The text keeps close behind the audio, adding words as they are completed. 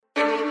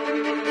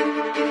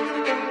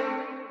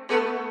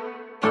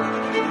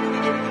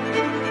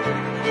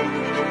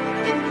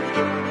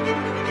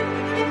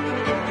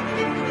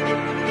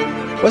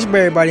What's up,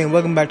 everybody, and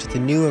welcome back to the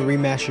new and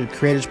remastered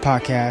Creators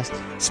Podcast,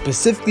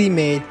 specifically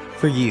made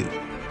for you.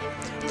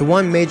 The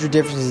one major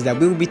difference is that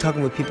we will be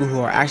talking with people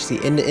who are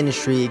actually in the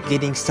industry,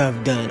 getting stuff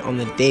done on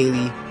a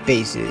daily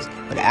basis,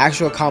 with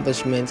actual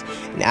accomplishments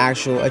and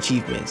actual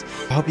achievements.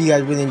 I hope you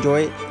guys really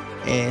enjoy it,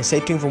 and stay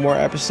tuned for more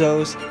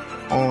episodes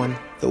on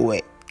the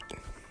way.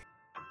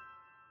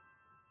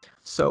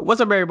 So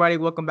what's up, everybody?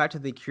 Welcome back to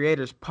the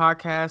Creators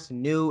Podcast,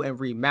 new and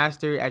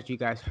remastered, as you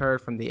guys heard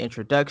from the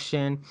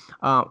introduction.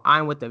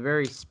 I'm with a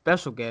very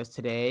special guest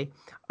today,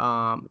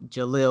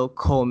 Jahleel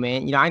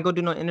Coleman. I ain't gonna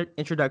do no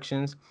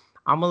introductions.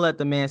 I'm gonna let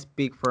the man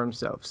speak for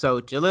himself. So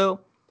Jahleel,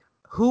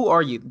 who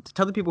are you?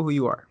 Tell the people who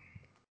you are.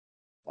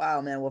 Wow,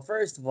 man. Well,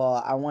 first of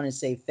all, I want to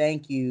say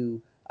thank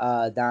you,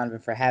 Donovan,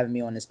 for having me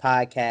on this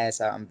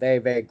podcast. I'm very,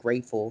 very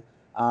grateful.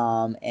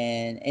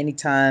 And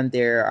anytime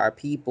there are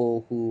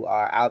people who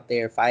are out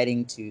there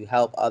fighting to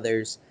help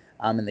others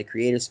in the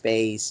creative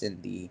space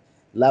and the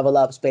level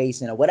up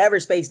space and whatever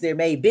space there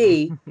may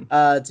be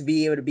to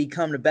be able to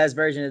become the best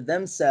version of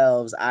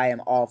themselves, I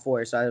am all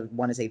for it. So I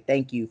want to say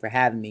thank you for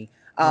having me.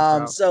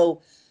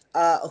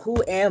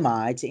 Who am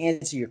I? To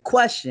answer your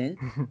question,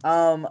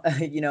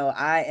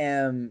 I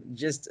am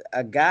just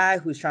a guy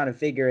who's trying to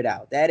figure it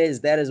out. That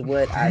is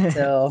what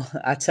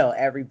I tell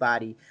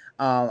everybody.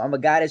 I'm a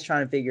guy that's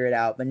trying to figure it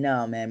out. But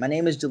no, man, my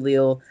name is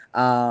Jahleel,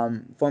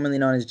 formerly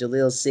known as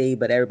Jahleel C,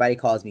 but everybody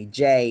calls me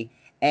Jay.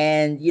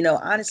 And,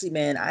 honestly,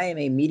 man, I am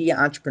a media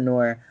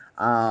entrepreneur.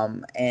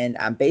 And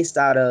I'm based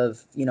out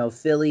of,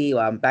 Philly.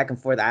 I'm back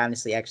and forth,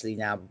 honestly, actually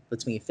now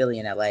between Philly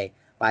and LA,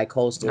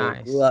 bi-coastal.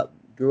 Nice.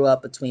 Grew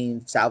up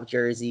between South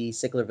Jersey,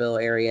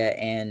 Sicklerville area,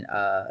 and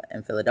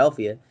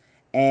Philadelphia.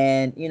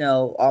 And,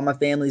 all my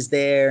family's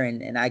there.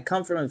 And I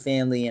come from a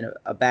family and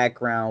a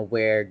background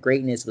where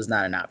greatness was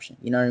not an option.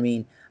 You know what I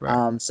mean?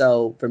 Right.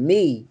 So for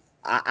me,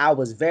 I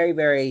was very,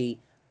 very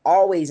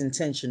always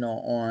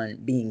intentional on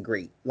being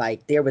great.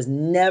 Like, there was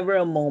never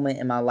a moment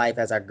in my life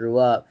as I grew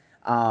up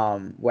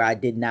where I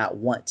did not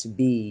want to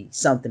be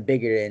something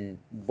bigger than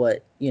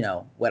what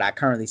I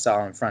currently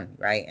saw in front of me.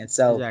 Right. And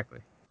so, Exactly.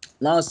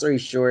 long story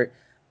short,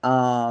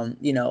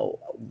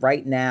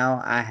 right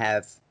now I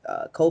have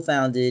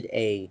co-founded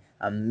a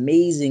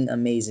amazing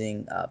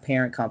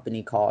parent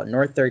company called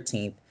North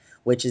 13th,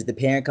 which is the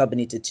parent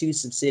company to two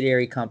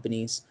subsidiary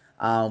companies,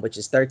 which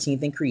is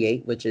 13th and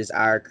Create, which is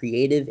our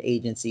creative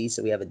agency.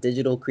 So we have a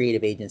digital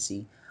creative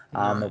agency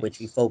Nice. in which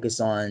we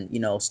focus on,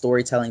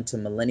 storytelling to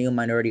millennial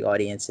minority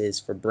audiences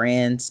for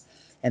brands.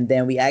 And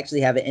then we actually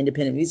have an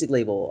independent music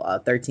label,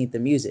 13th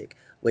and Music,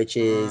 which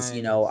is,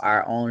 Nice.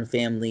 our own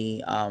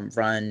family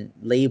run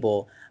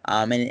label.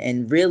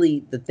 And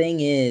really, the thing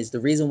is, the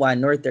reason why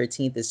North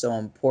 13th is so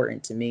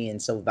important to me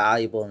and so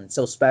valuable and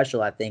so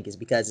special, I think, is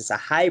because it's a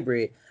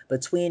hybrid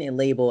between a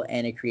label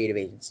and a creative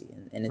agency.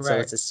 So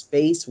it's a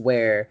space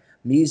where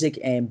music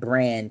and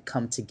brand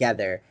come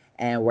together,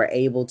 and we're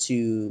able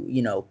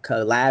to,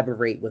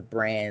 collaborate with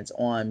brands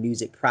on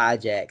music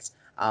projects.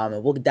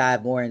 And we'll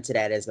dive more into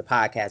that as the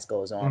podcast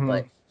goes on. Mm-hmm.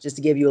 But just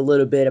to give you a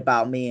little bit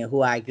about me and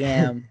who I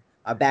am,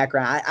 my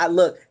background. I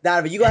look,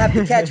 Donovan, you're going to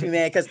have to catch me,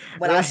 man, because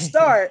when I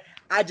start,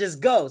 I just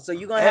go. So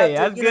you're going to have to,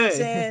 that's you know good. what I'm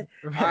saying?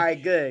 Right. All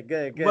right,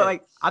 good. Well,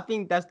 I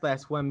think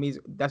that's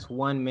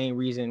one main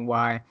reason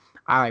why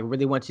I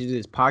really want to do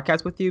this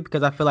podcast with you,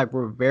 because I feel like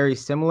we're very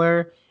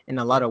similar in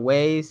a lot of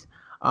ways.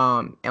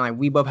 And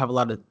we both have a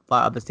lot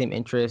of the same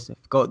interests.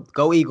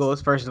 Go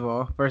Eagles, first of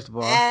all.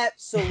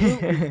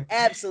 Absolutely.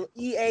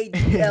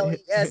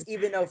 EAGLES,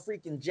 even though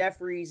freaking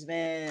Jeffries,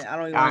 man, I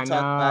don't even want to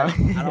talk about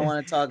it. I don't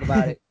want to talk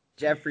about it.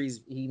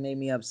 Jeffries, he made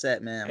me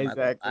upset, man.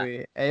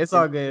 Exactly. Hey, it's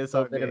all good. It's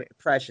all good. Bit of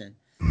depression.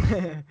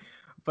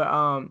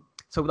 But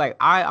so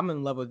I'm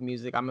in love with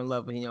music. I'm in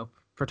love with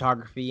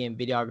photography and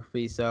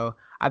videography. So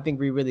I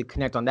think we really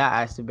connect on that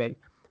aspect.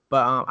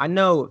 But I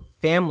know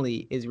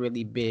family is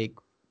really big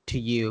to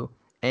you,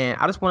 and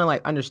I just want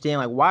to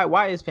understand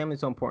why is family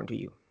so important to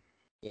you?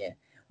 Yeah.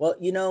 Well,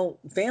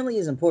 family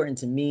is important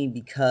to me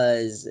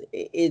because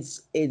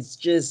it's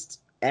just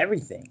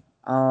everything.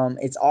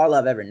 It's all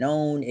I've ever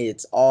known.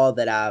 It's all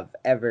that I've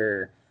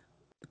ever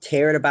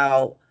cared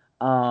about.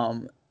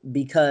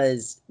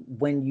 Because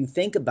when you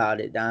think about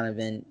it,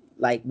 Donovan,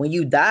 like when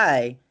you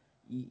die,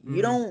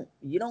 you don't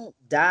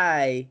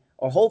die,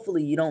 or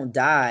hopefully you don't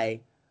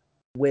die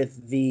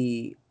with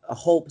the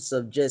hopes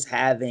of just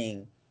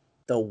having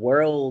the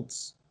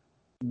world's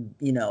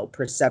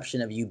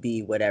perception of you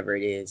be whatever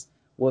it is.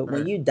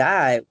 When you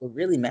die, what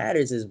really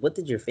matters is, what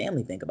did your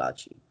family think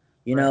about you?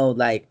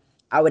 Like,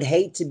 I would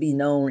hate to be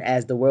known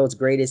as the world's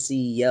greatest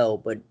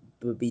CEO, but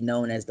would be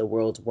known as the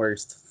world's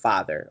worst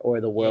father, or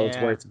the world's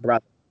worst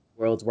brother,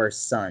 world's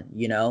worst son.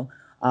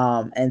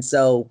 And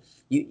so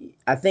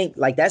I think,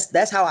 like,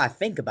 that's how I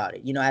think about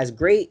it. As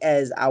great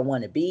as I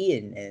want to be,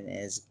 and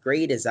as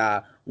great as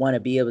I want to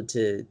be able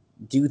to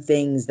do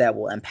things that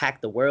will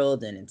impact the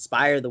world and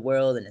inspire the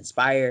world and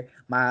inspire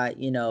my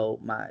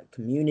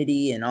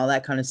community and all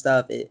that kind of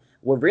stuff.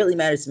 What really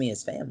matters to me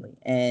is family.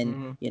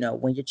 And,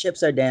 when your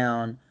chips are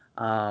down,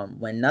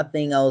 when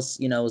nothing else,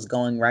 is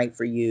going right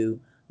for you,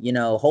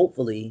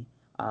 hopefully,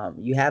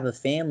 you have a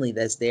family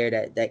that's there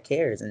that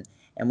cares.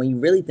 And when you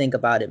really think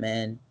about it,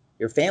 man,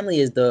 your family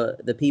is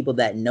the people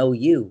that know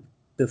you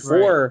Right.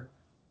 before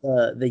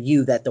the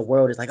you that the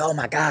world is like, oh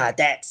my God,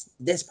 that's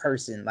this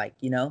person. Like,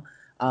 they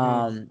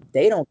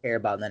don't care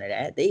about none of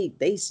that.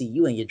 They see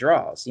you in your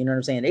drawers. You know what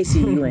I'm saying? They see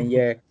you in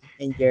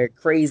your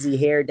crazy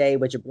hair day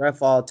with your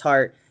breath all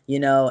tart,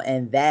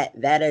 and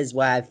that is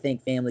why I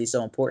think family is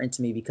so important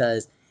to me,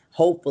 because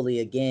hopefully,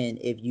 again,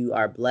 if you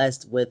are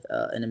blessed with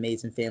an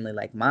amazing family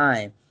like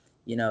mine,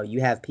 you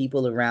have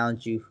people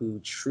around you who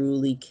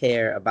truly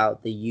care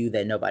about the you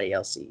that nobody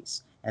else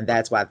sees. And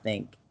that's why I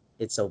think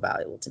it's so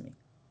valuable to me.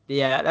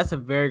 Yeah, that's a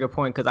very good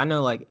point, because I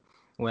know, like,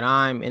 when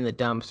I'm in the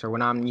dumps, or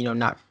when I'm,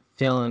 not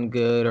feeling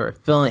good or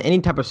feeling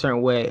any type of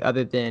certain way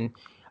other than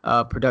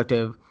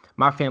productive,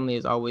 my family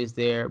is always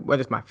there.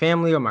 Whether it's my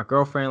family or my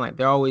girlfriend, like,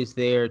 they're always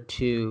there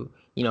to,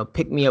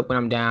 pick me up when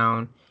I'm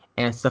down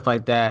and stuff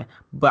like that.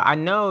 But I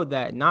know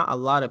that not a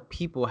lot of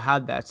people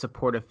have that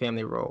supportive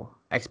family role,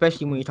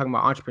 especially when you're talking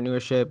about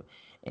entrepreneurship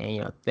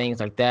and, things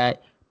like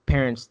that.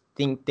 Parents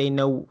think they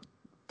know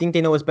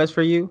what's best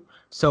for you.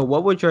 So,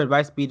 what would your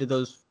advice be to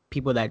those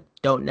people that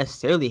don't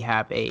necessarily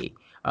have a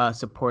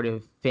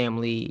supportive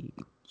family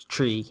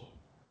tree?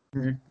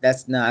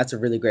 That's a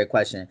really great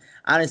question.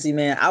 Honestly,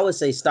 man, I would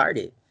say start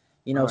it.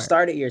 All right.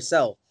 Start it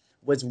yourself.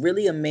 What's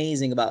really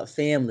amazing about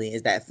family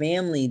is that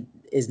family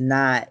is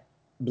not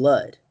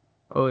blood.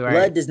 Oh, right.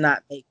 Blood does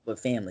not make what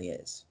family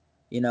is.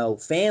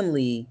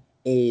 Family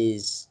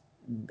is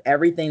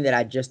everything that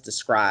I just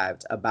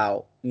described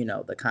about,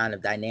 the kind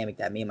of dynamic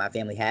that me and my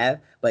family have.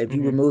 But if you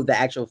Mm-hmm. remove the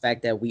actual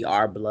fact that we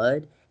are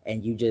blood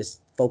and you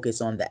just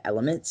focus on the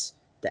elements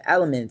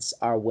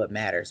are what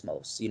matters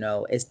most.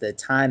 It's the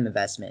time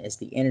investment, it's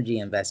the energy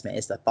investment,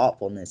 it's the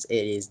thoughtfulness,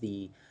 it is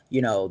the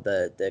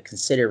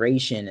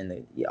consideration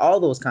and all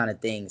those kind of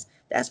things.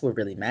 That's what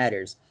really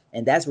matters.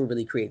 And that's what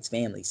really creates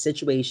family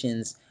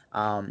situations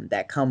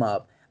that come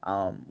up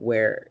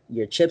where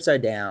your chips are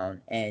down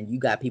and you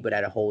got people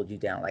that hold you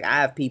down. Like I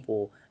have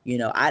people,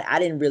 I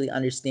didn't really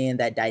understand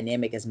that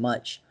dynamic as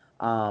much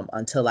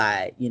until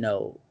I,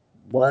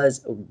 was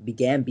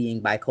began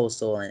being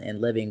bi-coastal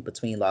and living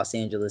between Los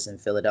Angeles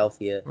and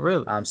Philadelphia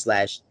Really?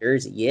 slash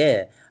Jersey.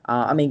 Yeah.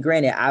 I mean,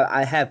 granted,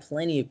 I have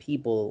plenty of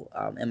people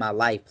in my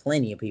life,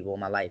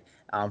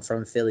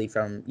 from Philly,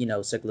 from,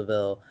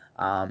 Circleville,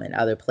 and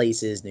other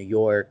places, New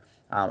York,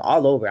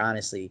 all over,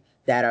 honestly,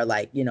 that are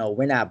like,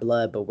 we're not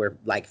blood, but we're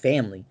like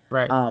family.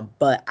 Right.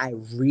 But I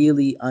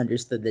really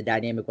understood the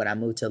dynamic when I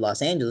moved to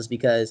Los Angeles,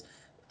 because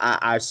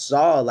I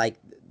saw like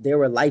there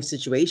were life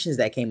situations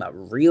that came up,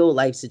 real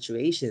life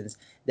situations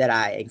that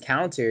I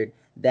encountered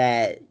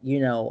that,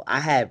 I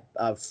had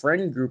a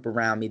friend group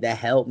around me that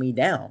held me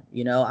down.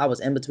 I was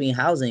in between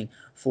housing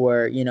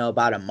for,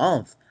 about a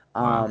month.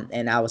 Wow.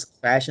 And I was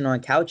crashing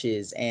on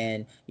couches,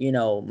 and,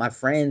 my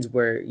friends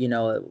were,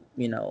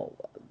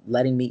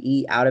 letting me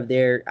eat out of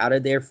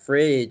their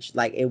fridge,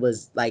 like it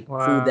was like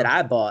food that Wow.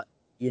 I bought,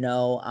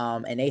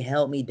 and they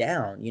held me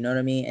down, you know what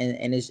I mean?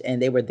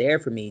 And they were there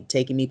for me,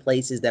 taking me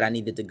places that I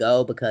needed to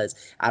go because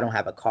I don't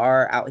have a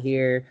car out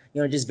here,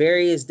 just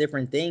various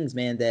different things,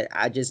 man, that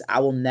I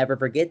will never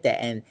forget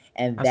that. And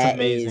That's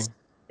amazing.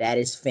 that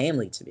is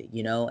family to me,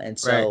 and Right.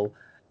 so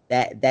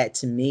that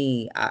to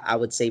me, I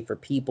would say for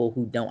people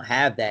who don't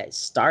have that,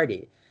 start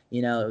it.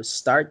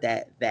 Start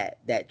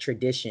that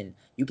tradition.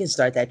 You can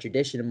start that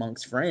tradition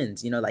amongst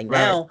friends. Like Right.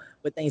 now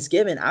with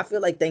Thanksgiving, I feel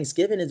like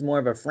Thanksgiving is more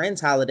of a friends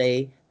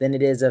holiday than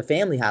it is a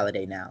family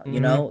holiday now.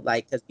 Mm-hmm.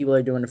 Like because people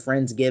are doing the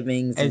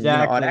friendsgivings and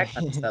all Exactly. that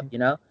kind of stuff.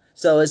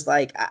 So it's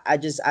like I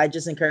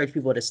just encourage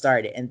people to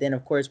start it, and then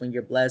of course when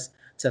you're blessed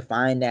to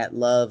find that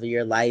love of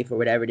your life or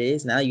whatever it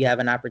is, now you have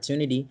an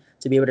opportunity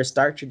to be able to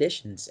start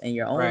traditions in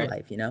your own Right.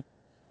 life.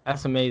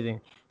 That's amazing.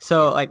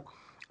 So, Yeah. like,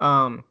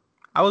 um,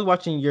 I was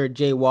watching your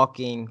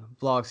jaywalking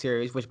vlog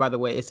series, which, by the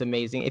way, it's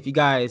amazing. If you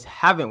guys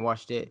haven't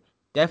watched it,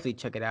 definitely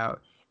check it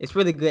out. It's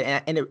really good,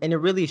 and it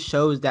really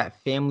shows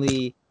that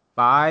family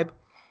vibe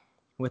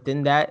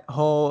within that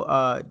whole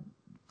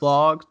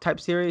vlog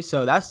type series.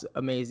 So that's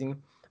amazing.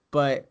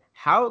 But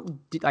how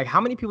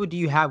many people do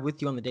you have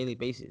with you on the daily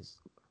basis?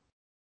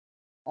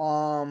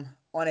 On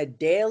a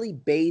daily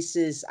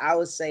basis, I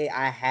would say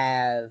I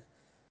have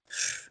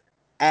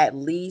at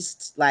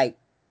least like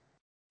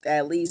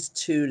at least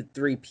 2 to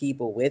 3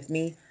 people with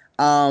me.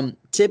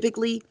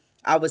 Typically,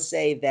 I would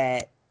say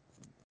that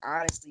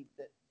honestly,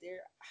 there.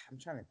 I'm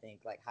trying to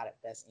think like how to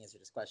best answer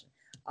this question.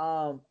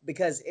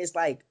 Because it's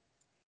like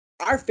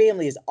our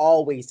family is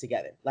always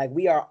together. Like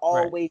we are Right.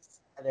 always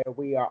together.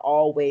 We are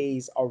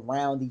always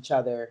around each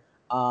other.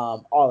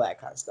 All that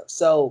kind of stuff.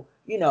 So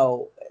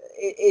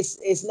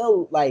it's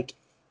no like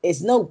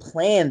it's no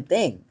planned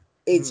thing.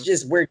 It's Mhm.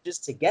 just we're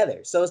just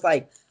together. So it's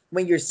like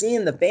when you're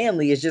seeing the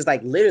family, it's just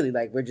like literally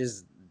like we're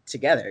just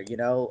together.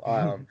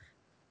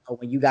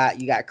 When you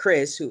got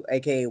Chris, who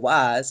aka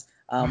Wise,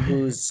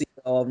 who's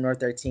CEO of North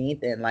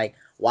 13th, and like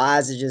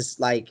Wise is just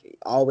like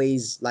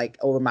always like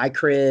over my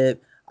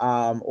crib,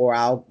 or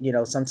I'll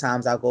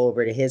sometimes I'll go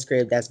over to his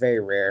crib. That's very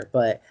rare,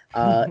 but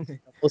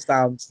Most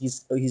times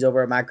he's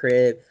over at my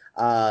crib.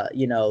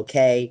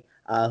 Kay,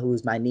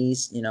 who's my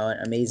niece, an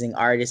amazing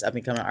artist, up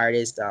and coming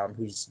artist,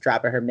 who's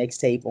dropping her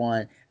mixtape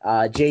on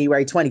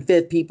January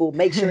 25th. People,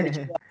 make sure that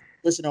you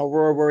listen to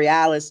Aurora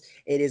Borealis.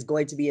 It is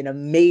going to be an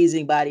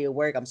amazing body of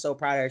work. I'm so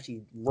proud of her.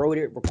 She wrote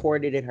it,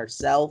 recorded it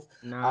herself.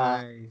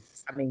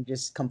 Nice. I mean,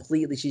 just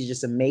completely, she's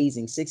just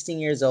amazing. 16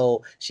 years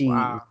old.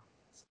 Wow.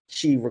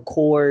 She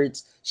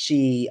records,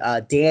 she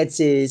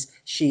dances,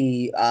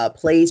 she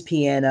plays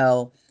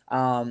piano,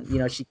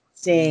 she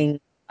sing,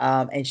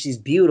 and she's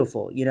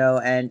beautiful,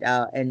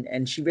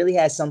 and she really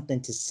has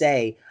something to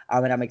say,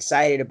 and I'm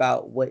excited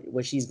about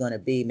what she's going to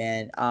be,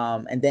 man.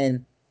 And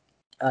then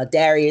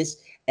Darius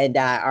and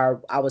I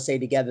would say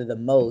together the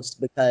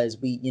most because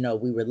we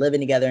were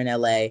living together in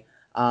LA.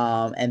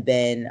 And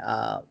then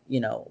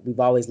we've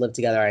always lived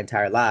together our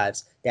entire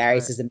lives.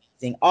 Darius is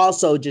amazing.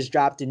 Also just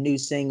dropped a new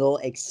single,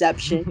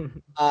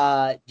 Exception.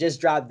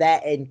 Just dropped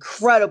that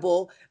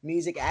incredible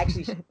music.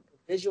 Actually,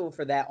 visual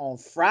for that on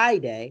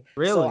Friday.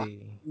 So I'm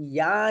Really?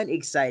 beyond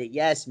excited.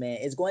 Yes, man.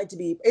 It's going to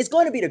be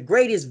the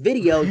greatest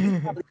video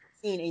you've probably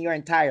seen in your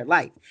entire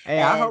life.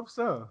 Hey, I And hope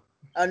so.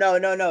 oh, no.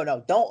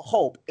 Don't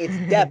hope. It's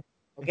definite.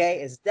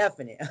 Okay, it's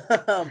definite.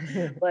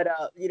 But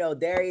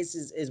Darius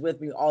is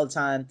with me all the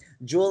time.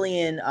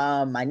 Julian,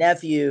 my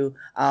nephew,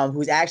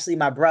 who's actually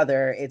my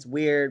brother. It's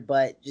weird,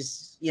 but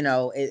just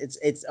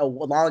it's a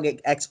long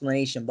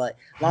explanation. But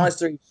long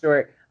story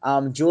short,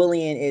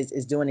 Julian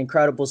is doing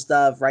incredible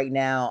stuff right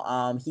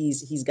now.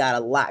 He's got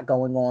a lot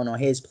going on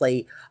his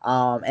plate.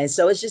 And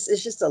so it's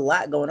just a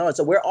lot going on.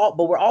 So we're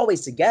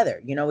always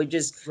together.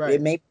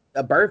 It may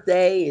a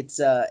birthday,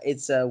 it's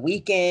a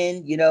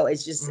weekend,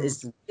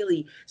 it's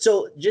really.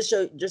 So just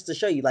to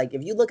show you, like,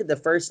 if you look at the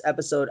first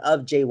episode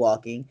of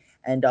Jaywalking,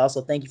 and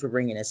also thank you for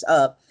bringing this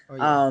up. Oh,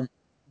 yeah.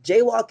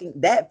 Jaywalking,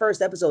 that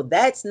first episode,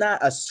 that's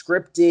not a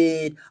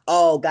scripted,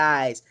 oh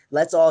guys,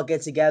 let's all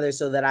get together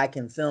so that I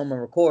can film and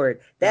record.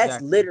 That's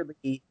Exactly.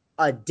 literally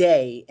a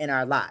day in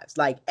our lives.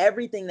 Like,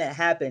 everything that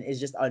happened is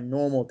just a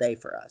normal day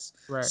for us.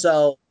 Right.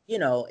 So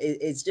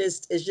it's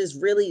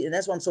just really, and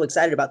that's why I'm so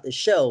excited about this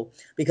show,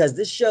 because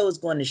this show is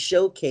going to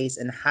showcase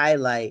and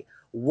highlight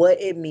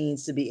what it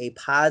means to be a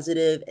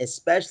positive,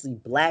 especially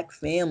Black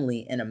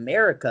family in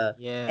America,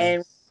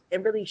 and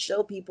Yes. really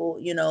show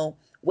people,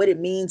 what it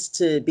means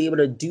to be able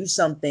to do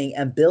something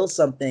and build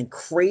something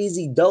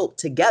crazy dope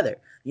together,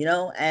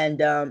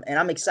 and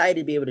I'm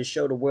excited to be able to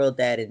show the world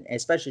that, and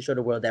especially show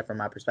the world that from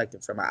my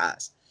perspective, from my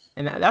eyes.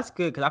 And that's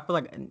good because I feel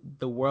like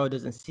the world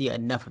doesn't see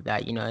enough of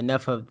that,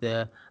 enough of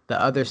the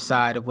other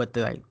side of what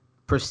the like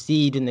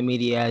perceived in the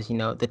media as,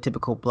 the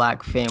typical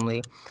Black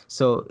family.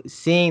 So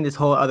seeing this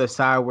whole other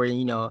side where,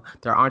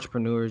 they're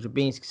entrepreneurs, they're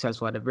being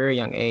successful at a very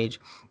young age,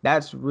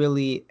 that's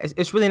really,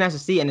 it's really nice to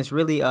see. And it's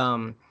really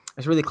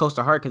close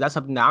to heart because that's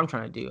something that I'm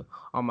trying to do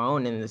on my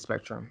own end of the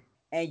spectrum.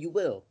 And you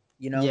will,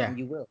 Yeah. and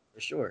you will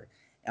for sure.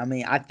 I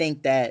mean, I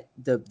think that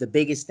the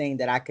biggest thing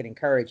that I could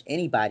encourage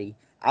anybody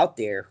out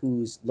there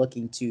who's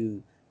looking to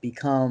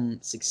become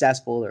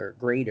successful or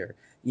greater,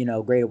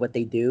 great at what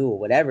they do or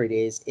whatever it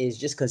is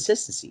just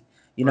consistency.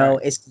 Right.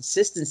 It's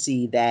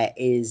consistency that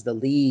is the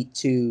lead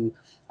to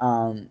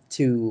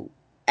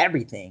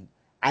everything.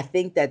 I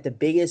think that the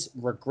biggest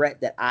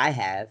regret that I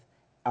have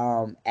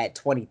at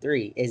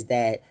 23 is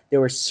that there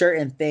were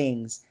certain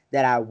things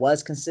that I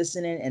was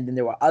consistent in, and then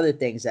there were other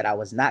things that I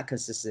was not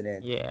consistent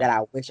in Yeah. that I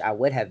wish I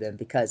would have been,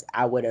 because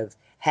I would have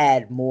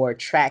had more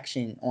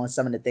traction on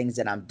some of the things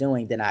that I'm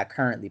doing than I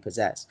currently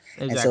possess.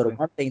 And so the Exactly.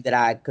 one thing that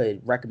I could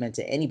recommend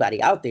to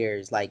anybody out there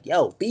is, like,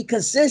 yo, be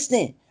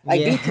consistent. Like,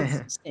 be Yeah.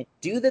 consistent.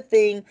 Do the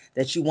thing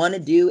that you want to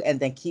do, and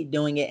then keep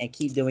doing it and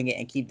keep doing it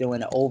and keep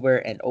doing it over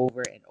and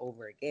over and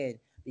over again.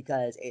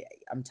 Because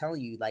I'm telling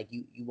you, like,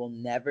 you will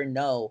never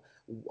know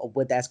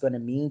what that's going to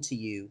mean to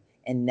you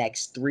in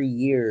next 3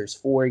 years,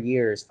 4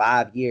 years,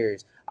 5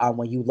 years,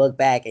 when you look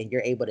back and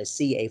you're able to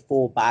see a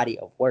full body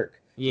of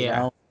work.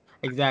 Yeah. I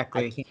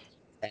Exactly. can't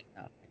stress that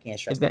enough. I can't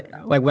Is stress that that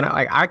enough. like when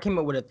I came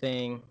up with a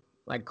thing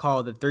like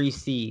called the three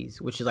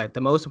C's, which is like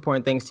the most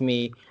important things to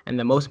me, and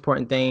the most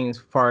important things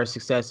for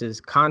success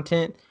is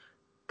content,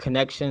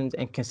 connections,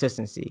 and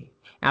consistency.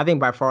 And I think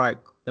by far like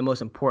the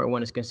most important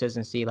one is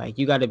consistency. Like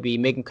you got to be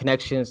making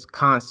connections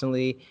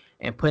constantly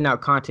and putting out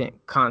content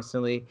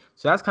constantly.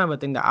 So that's kind of a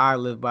thing that I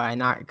live by,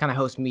 and it kind of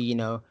helps me,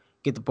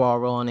 get the ball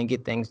rolling and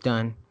get things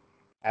done.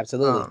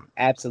 Absolutely, Um,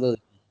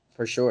 absolutely,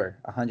 for sure,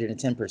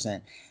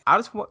 110%. I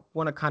just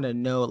want to kind of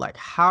know like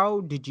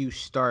how did you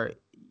start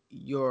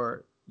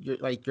your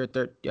North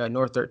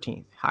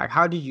 13th?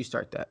 How did you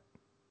start that?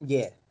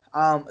 Yeah.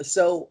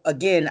 So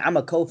again, I'm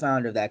a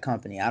co-founder of that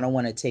company. I don't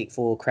want to take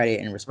full credit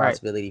and Right.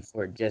 responsibility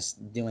for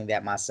just doing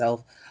that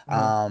myself.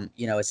 Uh-huh.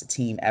 It's a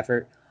team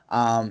effort.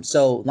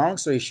 So long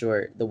story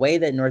short, the way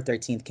that North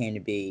 13th came to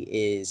be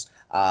is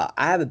I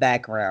have a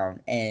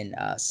background in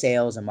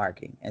sales and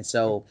marketing. And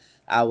so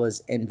I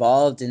was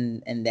involved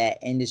in that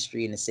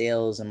industry, in the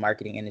sales and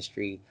marketing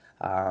industry,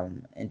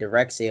 and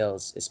direct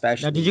sales, Now,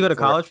 did you especially go to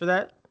for. college for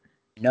that?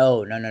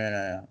 No, no, no,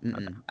 no, no, no.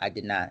 Okay. I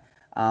did not.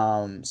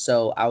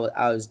 So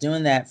I was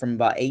doing that from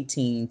about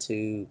 18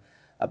 to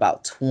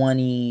about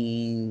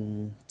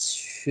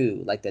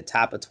 22, like the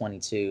top of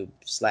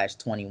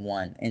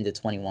 22/21 into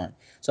 21.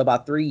 So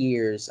about 3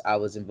 years I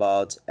was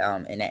involved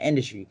in that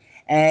industry,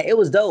 and it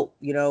was dope.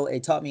 You know,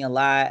 it taught me a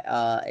lot.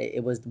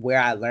 It was where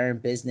I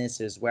learned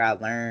business. It was where I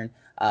learned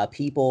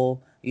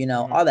people. You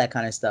know, Mm-hmm. all that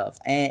kind of stuff,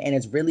 and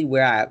it's really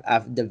where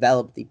I've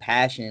developed the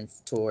passion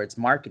towards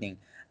marketing,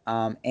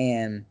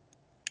 and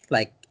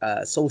like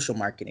social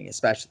marketing,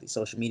 especially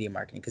social media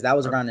marketing, because that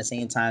was around the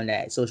same time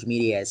that social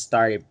media has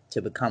started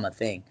to become a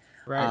thing.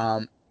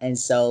 Right. And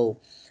so,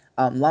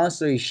 long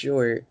story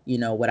short, you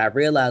know, what I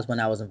realized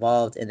when I was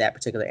involved in that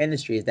particular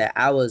industry is that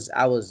I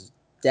was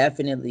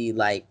definitely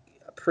like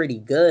pretty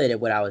good at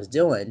what I was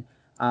doing.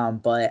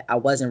 But I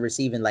wasn't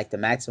receiving like the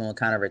maximum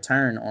kind of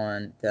return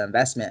on the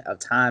investment of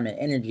time and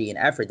energy and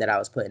effort that I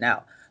was putting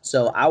out.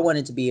 So I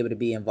wanted to be able to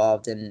be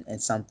involved in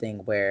something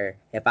where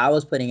if I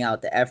was putting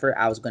out the effort,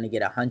 I was going to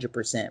get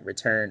 100%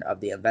 return of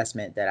the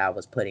investment that I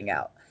was putting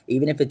out,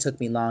 even if it took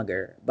me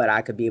longer. But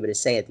I could be able to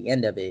say at the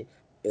end of it,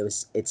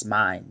 it's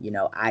mine. You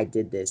know, I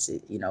did this.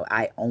 You know,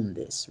 I own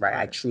this, right?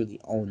 I Right. truly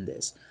own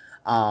this.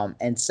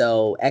 And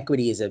so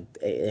equity is a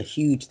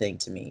huge thing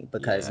to me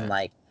because I'm Yeah.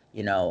 like,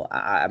 you know,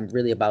 I'm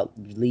really about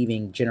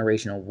leaving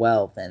generational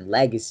wealth and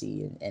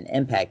legacy and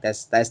impact.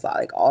 That's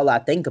like all I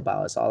think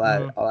about. It's Mm-hmm. all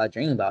I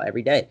dream about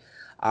every day.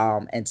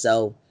 And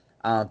so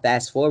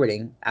fast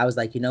forwarding, I was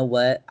like, you know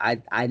what?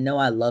 I know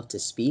I love to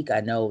speak. I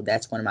know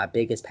that's one of my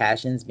biggest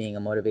passions, being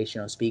a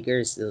motivational speaker.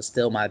 It's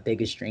still my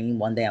biggest dream.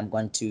 One day I'm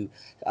going to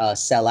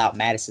sell out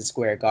Madison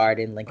Square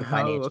Garden, Lincoln Oh,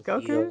 Financial okay,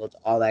 okay. Field,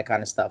 all that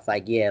kind of stuff.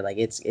 Like, yeah, like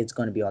it's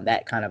going to be on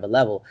that kind of a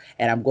level,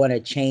 and I'm going to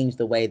change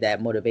the way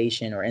that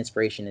motivation or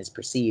inspiration is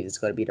perceived. It's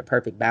going to be the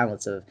perfect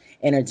balance of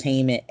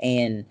entertainment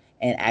and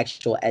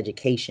actual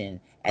education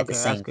at the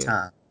Okay, that's same good.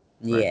 time.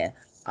 Right. Yeah.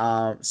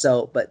 But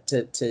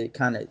to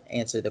kind of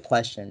answer the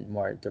question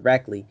more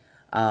directly,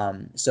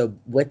 so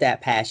with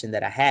that passion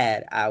that I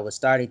had, I was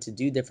starting to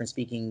do different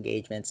speaking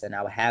engagements, and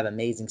I would have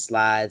amazing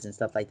slides and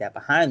stuff like that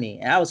behind me,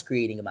 and I was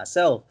creating it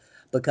myself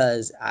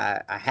because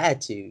I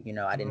had to. You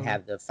know, I didn't Mm-hmm.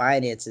 have the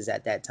finances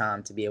at that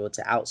time to be able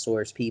to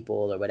outsource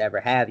people or whatever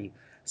have you.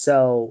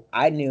 So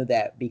I knew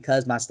that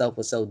because my stuff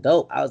was so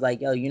dope, I was like,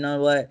 yo, you know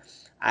what?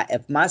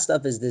 If my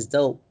stuff is this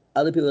dope,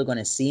 other people are going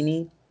to see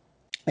me,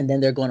 and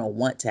then they're going to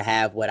want to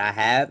have what I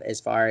have, as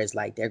far as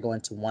like they're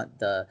going to want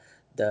the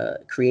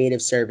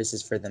creative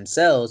services for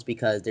themselves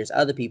because there's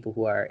other people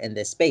who are in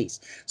this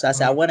space. So I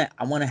said Mm-hmm.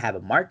 I want to have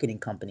a marketing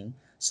company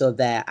so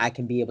that I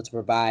can be able to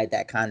provide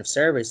that kind of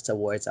service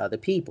towards other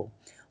people.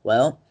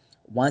 Well,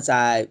 once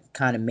I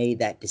kind of made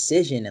that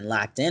decision and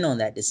locked in on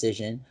that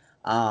decision,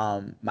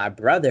 my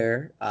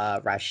brother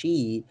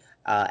Rashid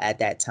at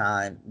that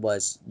time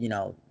was, you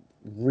know,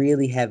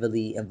 really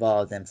heavily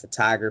involved in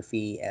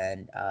photography,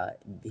 and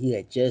he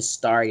had just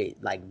started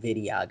like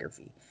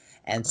videography.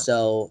 And Okay.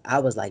 so I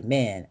was like,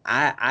 man,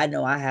 I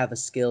know I have a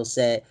skill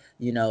set,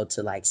 you know,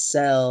 to like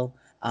sell,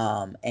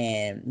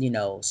 and, you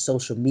know,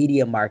 social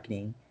media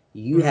marketing.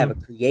 You have a Mm-hmm.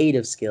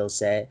 creative skill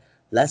set.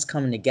 Let's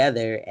come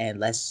together and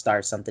let's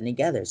start something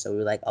together. So we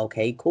were like,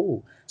 okay,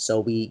 cool. So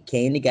we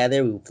came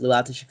together, we flew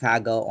out to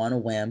Chicago on a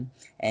whim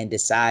and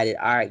decided,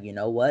 all right, you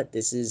know what,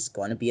 this is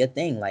going to be a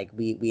thing. Like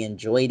we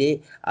enjoyed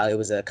it. It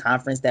was a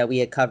conference that we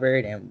had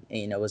covered, and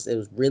you know it was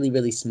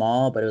really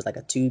small, but it was like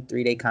a 2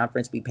 3 day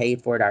conference. We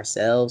paid for it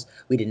ourselves.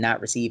 We did not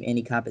receive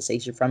any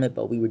compensation from it,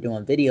 but we were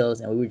doing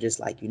videos, and we were just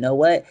like, you know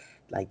what,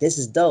 like this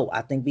is dope.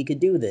 I think we could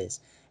do this.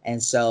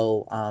 And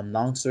so,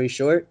 long story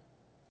short,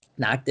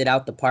 knocked it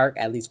out the park.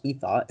 At least we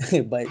thought,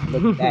 but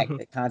looking back,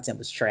 the content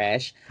was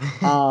trash.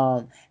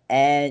 Um,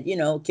 and you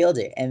know, killed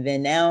it. And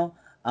then now,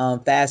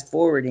 fast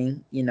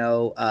forwarding, you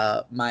know,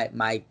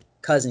 my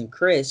cousin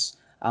Chris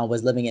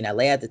was living in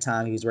LA at the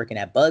time. He was working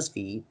at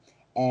BuzzFeed,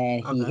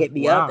 and he Okay. hit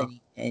me up, Wow.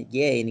 and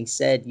yeah, and he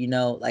said, you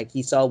know, like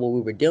he saw what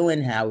we were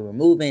doing, how we were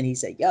moving. He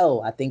said, "Yo,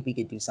 I think we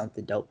could do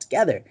something dope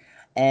together."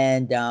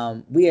 And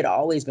we had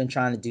always been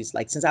trying to do,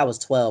 like, since I was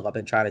 12, I've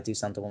been trying to do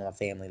something with my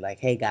family. Like,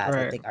 hey guys,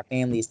 I Right. think our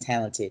family is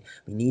talented.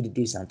 We need to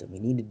do something. We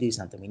need to do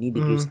something. We need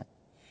to do Mm-hmm. something.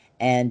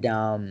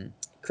 And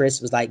Chris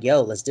was like,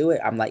 yo, let's do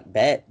it. I'm like,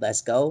 bet,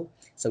 let's go.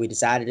 So we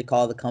decided to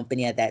call the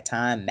company at that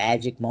time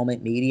Magic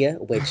Moment Media,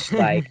 which,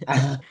 like,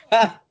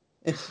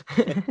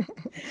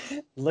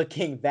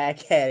 looking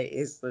back at it,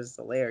 it's just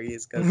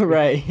hilarious because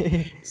Right.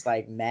 it's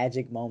like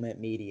Magic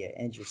Moment Media.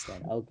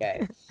 Interesting.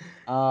 Okay.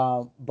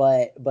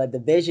 But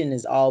the vision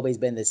has always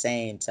been the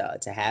same,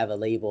 to have a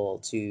label,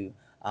 to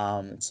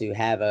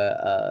have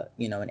a,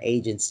 you know, an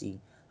agency,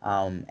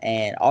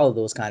 and all of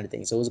those kind of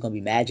things. So it was going to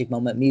be Magic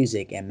Moment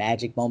Music and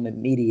Magic Moment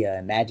Media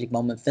and Magic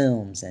Moment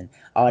Films and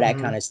all that Mm-hmm.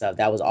 kind of stuff.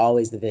 That was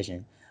always the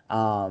vision.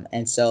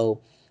 And so,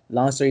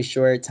 long story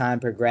short, time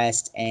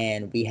progressed,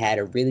 and we had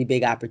a really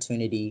big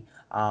opportunity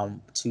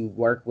to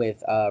work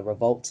with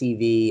Revolt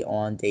TV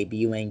on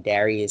debuting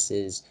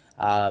Darius's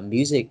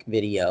music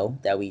video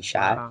that we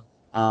shot. Wow.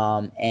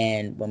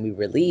 And when we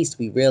released,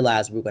 we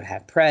realized we were going to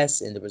have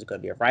press and there was going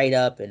to be a write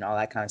up and all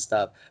that kind of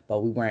stuff,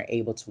 but we weren't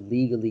able to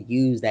legally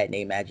use that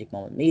name Magic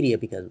Moment Media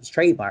because it was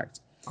trademarked.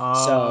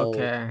 Oh, So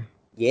okay.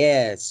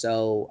 yeah,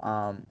 so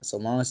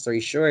long story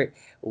short,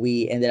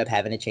 we ended up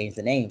having to change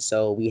the name.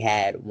 So we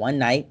had one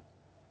night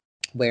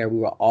where we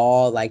were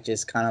all like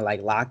just kind of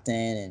like locked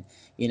in and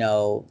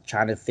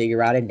trying to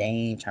figure out a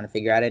name,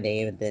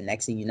 and then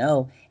next thing you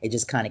know, it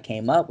just kind of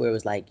came up where it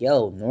was like,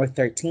 yo, North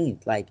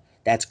 13th, like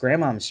that's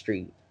Grandmom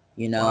Street,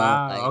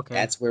 Wow. like Okay.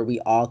 that's where we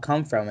all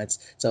come from.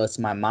 It's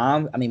my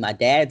mom, I mean my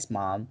dad's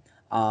mom,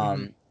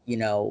 Hmm.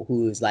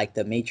 who's like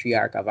the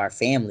matriarch of our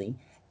family,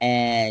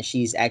 and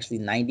she's actually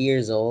 90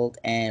 years old,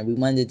 and we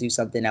wanted to do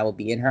something that would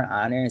be in her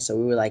honor, and so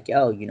we were like,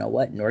 yo, you know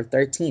what, North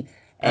 13th.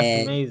 That's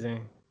and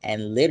amazing.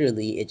 and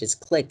literally it just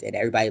clicked and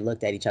everybody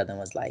looked at each other and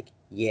was like,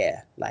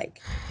 yeah, like,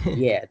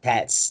 yeah,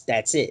 that's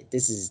it,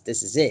 this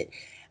is it.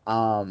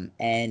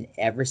 And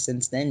ever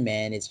since then,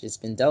 man, it's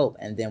just been dope.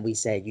 And then we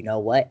said, you know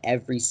what,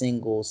 every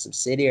single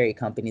subsidiary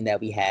company that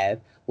we have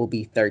will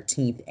be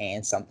 13th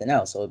and something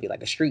else, so it'll be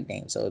like a street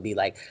name, so it'll be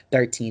like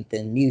 13th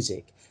in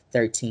music,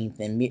 13th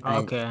in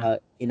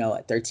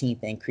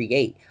 13th in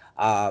create,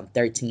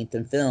 13th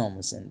in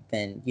films, and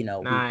then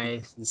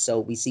Nice.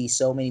 we see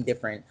so many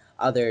different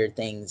other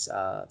things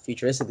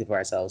futuristically for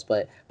ourselves,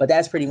 but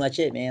that's pretty much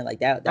it, man. Like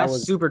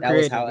That's super that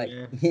was creative, how I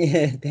man.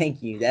 yeah,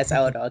 thank you, that's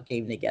how it all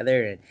came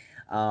together.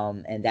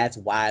 And that's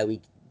why we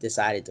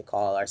decided to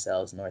call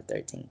ourselves North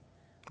 13.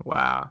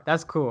 Wow,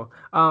 that's cool.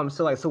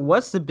 So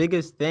what's the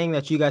biggest thing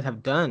that you guys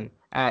have done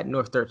at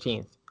North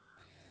 13th?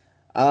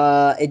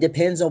 It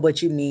depends on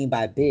what you mean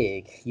by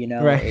big.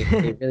 Right.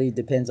 It really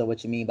depends on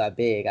what you mean by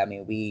big. I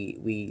mean,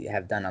 we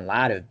have done a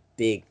lot of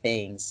big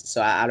things,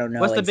 so I don't know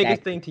What's the biggest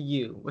exactly. thing to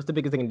you? What's the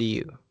biggest thing to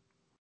you?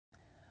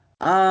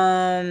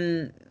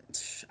 Um,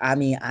 I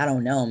mean, I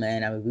don't know,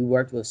 man. I mean, we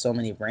worked with so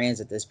many brands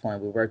at this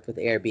point. We worked with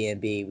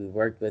Airbnb, we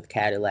worked with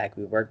Cadillac,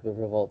 we worked with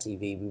Revolt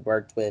TV, we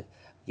worked with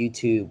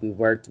YouTube, we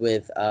worked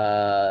with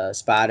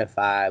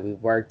Spotify, we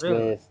worked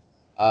Really? with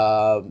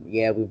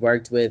yeah, we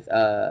worked with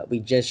we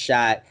just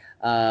shot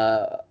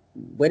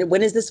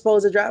when is this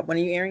supposed to drop? When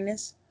are you airing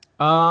this?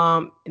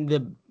 In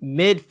the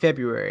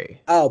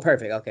mid-February. Oh,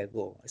 perfect. Okay,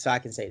 cool. So I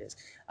can say this.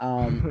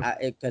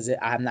 Because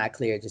I'm not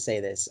clear to say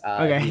this.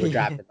 If we were Okay.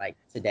 dropping like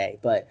today,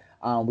 but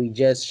we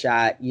just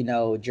shot.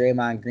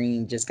 Draymond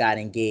Green just got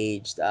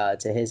engaged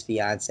to his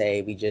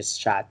fiance. We just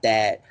shot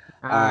that.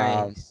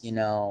 Nice.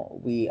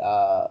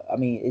 I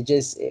mean,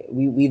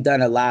 we've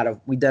done a lot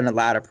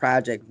of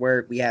project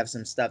work. We have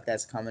some stuff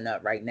that's coming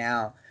up right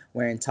now.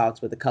 We're in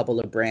talks with a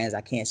couple of brands.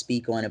 I can't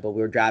speak on it, but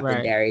we're dropping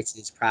Right.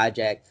 Darius's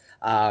project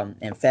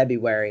in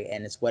February,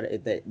 and it's what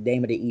the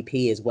name of the EP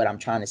is. What I'm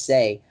trying to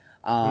say.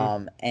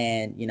 Mm,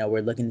 And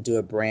we're looking to do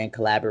a brand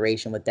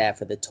collaboration with that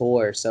for the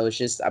tour. So it's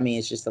just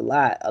a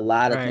lot of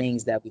right.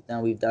 things that we've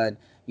done. We've done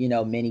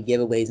many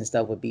giveaways and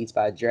stuff with Beats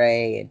by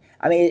Dre, and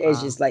I mean it's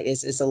Wow. just like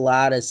it's a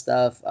lot of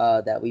stuff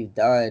that we've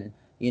done.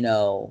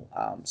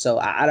 So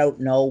I don't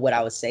know what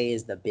I would say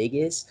is the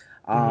biggest.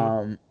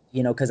 Hmm.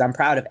 Because I'm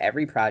proud of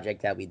every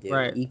project that we do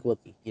Right.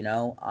 equally.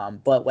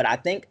 But what I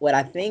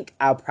think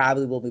I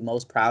probably will be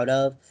most proud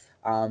of,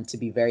 to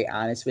be very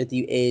honest with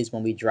you, is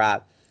when we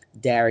drop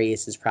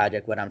Darius's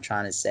project. What I'm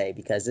trying to say,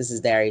 because this is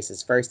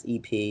Darius's first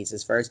EP,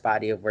 his first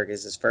body of work,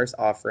 is his first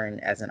offering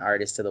as an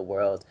artist to the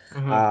world,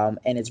 Hmm.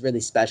 and it's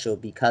really special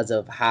because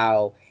of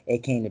how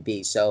it came to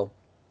be. So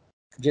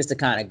just to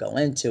kind of go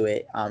into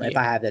it, if Yeah.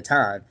 I have the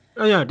time.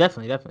 Oh yeah,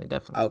 definitely, definitely,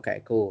 definitely.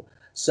 Okay, cool.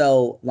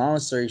 So, long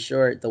story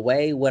short, the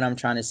way what I'm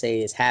trying to say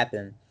is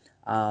happened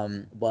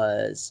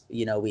was,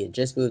 we had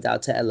just moved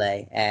out to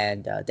LA,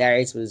 and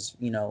Darius was,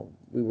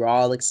 we were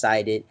all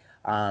excited.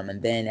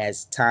 And then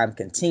as time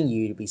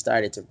continued, we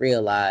started to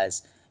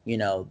realize,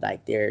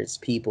 like there's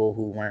people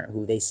who weren't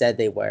who they said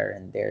they were,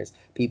 and there's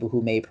people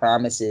who made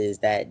promises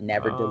that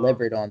never Oh,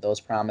 delivered on those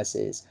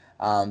promises.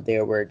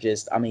 There were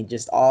just, I mean,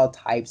 just all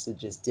types of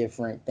just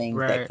different things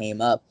that right.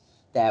 came up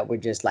that were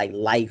just like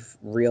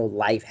real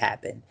life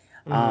happened.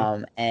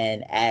 Hmm.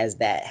 And as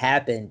that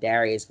happened,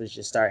 Darius was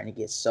just starting to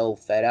get so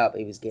fed up.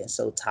 He was getting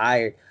so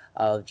tired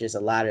of just a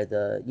lot of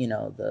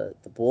the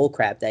bull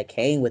crap that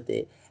came with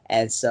it.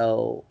 And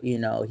so, he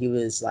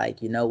was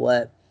like, you know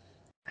what?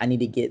 I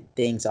need to get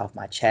things off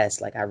my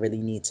chest. Like I really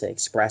need to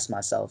express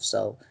myself.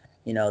 So,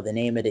 the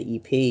name of the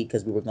EP,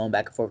 because we were going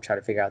back and forth trying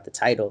to figure out the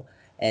title.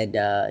 And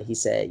he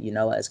said, you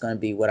know what, it's going to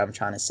be What I'm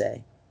Trying to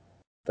Say,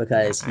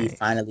 because he Nice.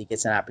 finally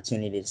gets an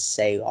opportunity to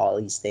say all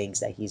these things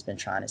that he's been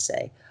trying to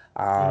say.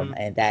 Hmm.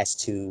 And that's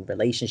to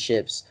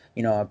relationships,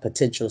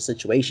 potential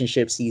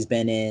situationships he's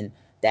been in.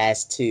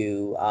 That's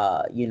to,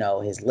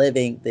 his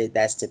living.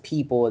 That's to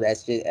people.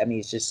 That's just, I mean,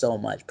 it's just so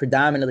much.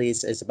 Predominantly,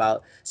 it's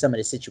about some of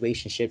the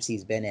situationships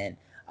he's been in.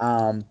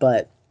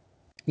 But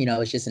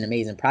it's just an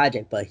amazing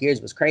project. But here's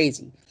what's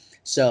crazy.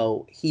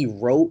 So he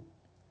wrote,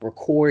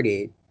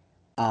 recorded,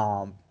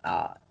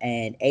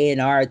 and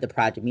A&R the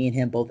project. Me and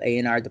him both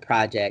A&R the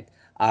project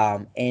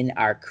in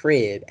our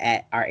crib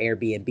at our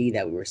Airbnb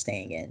that we were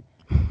staying in.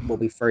 when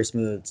we first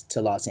moved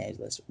to Los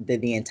Angeles.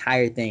 The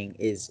entire thing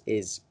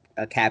is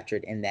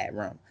captured in that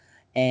room,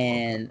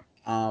 Okay.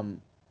 and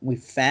we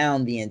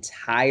found the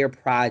entire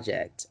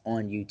project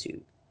on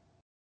YouTube.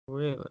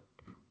 Really?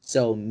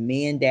 So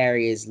me and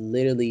Darius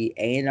literally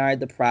A&R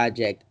the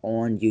project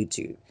on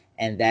YouTube,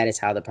 and that is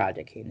how the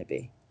project came to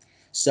be.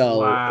 So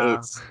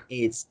Wow.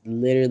 it's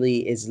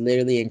literally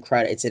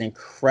incredible. It's an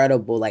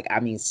incredible, like, I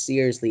mean,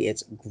 seriously,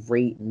 it's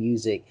great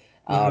music.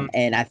 Mm-hmm.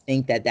 And I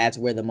think that that's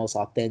where the most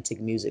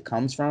authentic music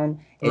comes from,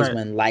 is Right.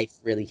 when life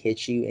really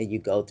hits you and you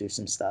go through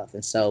some stuff.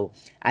 And so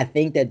I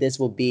think that this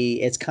will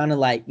be, it's kind of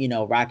like,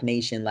 Rock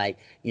Nation, like,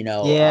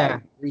 Yeah.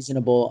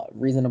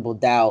 reasonable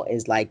doubt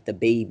is like the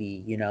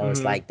baby, it's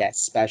Mm-hmm. like that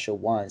special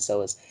one.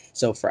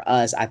 So for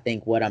us, I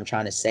think what I'm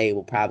trying to say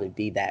will probably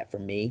be that for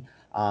me,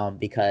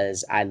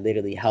 because I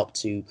literally helped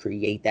to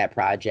create that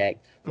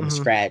project from Mm-hmm.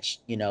 scratch.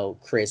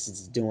 Chris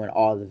is doing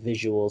all the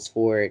visuals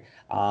for it,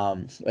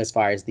 as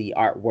far as the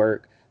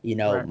artwork.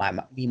 Right.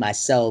 Me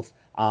myself,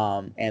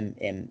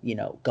 and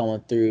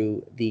going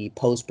through the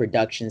post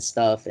production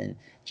stuff, and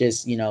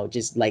just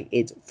like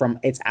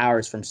it's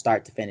ours from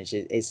start to finish.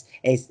 It's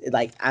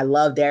like, I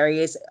love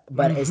Darius,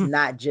 but it's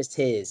not just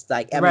his.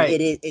 Like, I mean,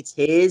 Right. it's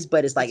his,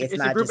 but it's like it's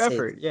It's a not group just his.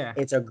 effort. Yeah.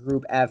 It's a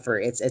group effort.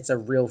 It's a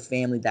real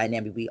family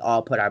dynamic. We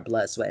all put our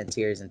blood, sweat, and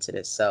tears into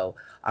this. So,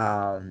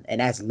 and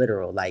that's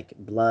literal, like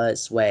blood,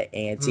 sweat,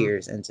 and Mm-hmm.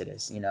 tears into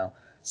this.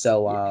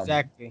 So, Yeah,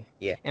 exactly.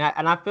 yeah,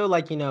 And I feel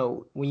like,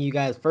 when you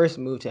guys first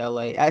moved to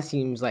LA, that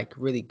seems like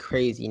really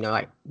crazy.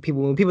 Like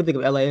when people think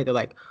of LA, they're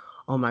like,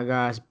 oh my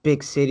gosh,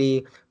 big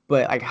city.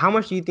 But like, how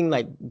much do you think,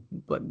 like,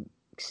 but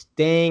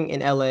staying in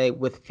LA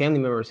with family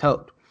members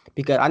helped?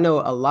 Because I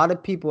know a lot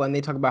of people, and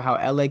they talk about how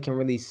LA can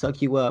really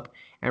suck you up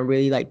and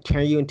really like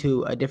turn you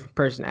into a different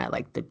person at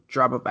like the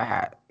drop of a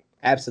hat.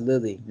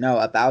 absolutely. No,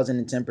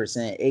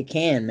 1,010%. It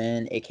can,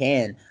 man. It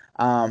can.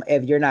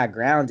 If you're not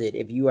grounded,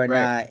 Right.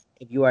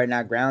 if you are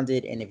not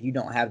grounded, and if you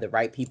don't have the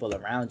right people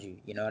around you,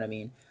 you know what I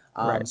mean?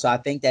 Right. So I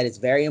think that it's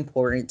very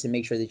important to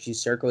make sure that you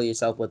circle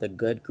yourself with a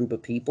good group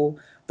of people.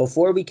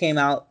 Before we came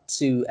out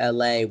to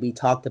LA, we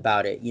talked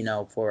about it,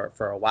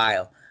 for a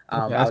while.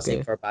 Okay, I that's would say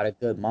good. for about a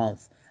good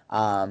month.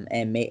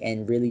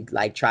 And really,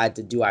 like, tried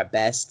to do our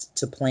best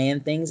to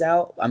plan things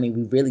out. I mean,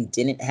 we really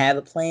didn't have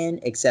a plan,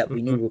 except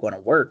we knew Hmm. we were going to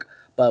work,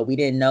 but we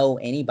didn't know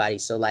anybody.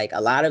 So, like,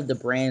 a lot of the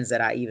brands that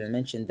I even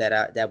mentioned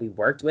that we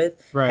worked with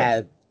Right.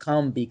 have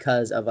come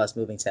because of us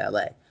moving to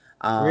LA.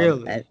 And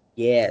Really?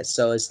 yeah,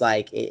 so it's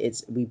like,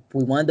 we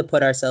wanted to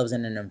put ourselves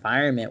in an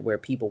environment where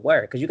people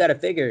were, because you got to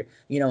figure,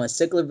 in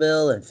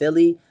Sicklerville and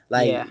Philly,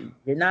 like, Yeah.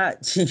 you're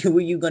not who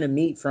are you going to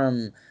meet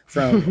from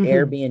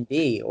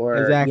Airbnb, or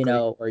Exactly.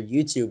 or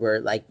YouTube, or,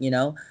 like, you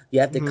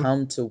have to Hmm.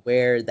 come to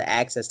where the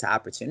access to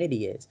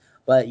opportunity is.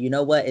 But you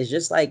know what? It's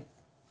just like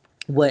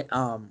what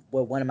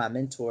one of my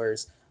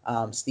mentors,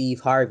 Steve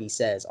Harvey,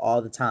 says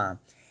all the time,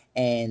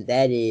 and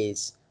that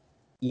is,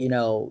 you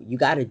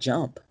got to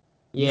jump.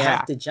 You have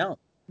Yeah. to jump.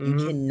 You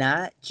Hmm.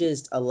 cannot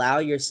just allow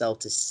yourself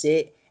to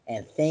sit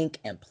and think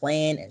and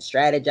plan and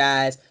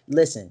strategize.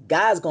 Listen,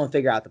 God's going to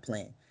figure out the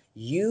plan.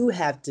 You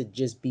have to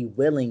just be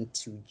willing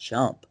to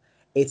jump.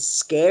 It's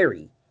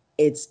scary.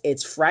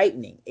 It's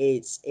frightening.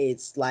 It's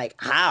like,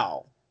 Right.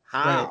 how,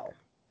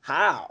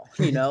 how,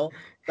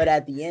 but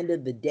at the end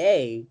of the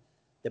day,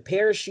 the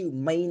parachute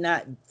may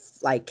not,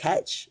 like,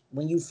 catch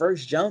when you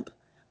first jump,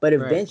 but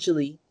Right.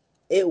 eventually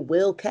it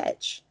will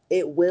catch.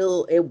 It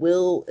will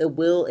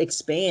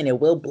expand. It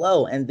will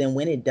blow. And then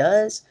when it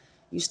does,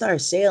 you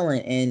start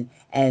sailing.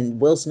 And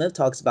Will Smith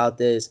talks about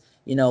this.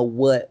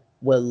 What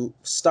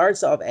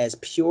starts off as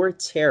pure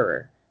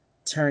terror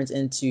turns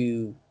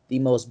into the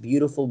most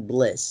beautiful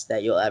bliss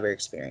that you'll ever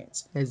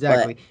experience. But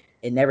Exactly.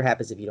 it never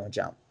happens if you don't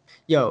jump.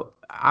 Yo,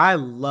 I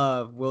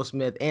love Will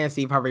Smith and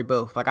Steve Harvey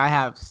both. Like I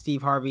have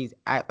Steve Harvey's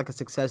Act Like a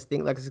Success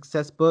Think Like a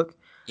Success book,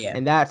 Yeah.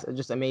 and that's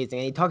just amazing.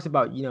 And he talks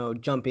about,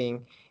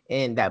 jumping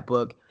in that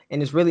book,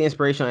 and it's really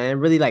inspirational and it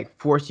really like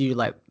forces you to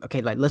like,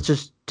 okay, like let's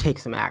just take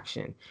some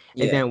action. And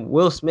Yeah. then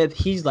Will Smith,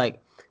 he's like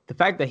the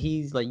fact that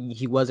he's like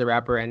he was a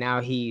rapper and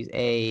now he's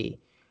a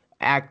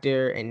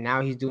actor and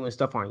now he's doing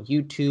stuff on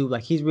YouTube.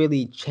 Like he's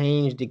really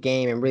changed the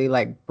game and really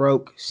like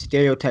broke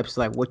stereotypes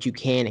like what you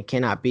can and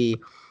cannot be.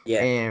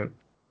 Yeah. And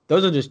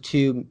those are just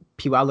two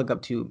people I look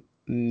up to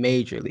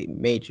majorly,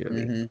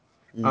 majorly.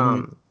 Mm-hmm. Mm-hmm.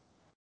 Um,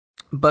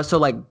 but so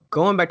like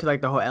going back to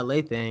like the whole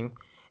LA thing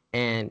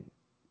and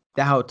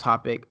that whole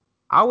topic,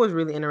 I was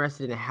really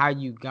interested in how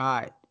you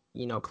got,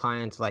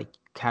 clients like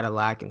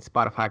Cadillac and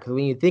Spotify. Because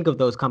when you think of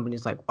those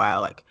companies, like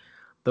wow, like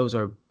those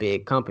are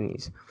big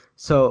companies.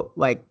 So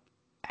like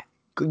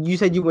you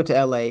said you went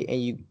to LA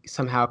and you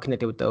somehow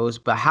connected with those,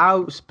 but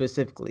how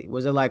specifically?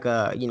 Was it like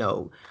a,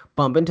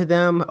 bump into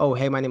them? Oh,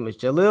 hey, my name is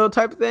Jalil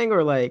type thing,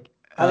 or like,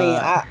 I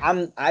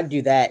mean, I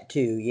do that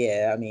too.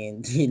 Yeah, I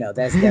mean,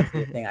 that's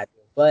definitely a thing I do.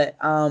 But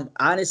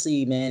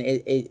honestly, man,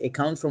 it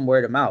comes from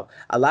word of mouth.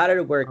 A lot of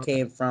the work okay,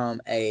 came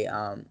from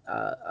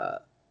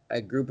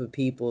a group of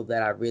people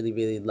that I really,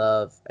 really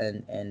love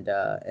and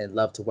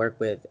love to work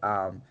with.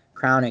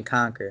 Crown and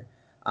Conquer.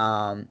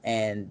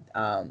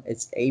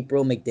 It's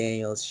April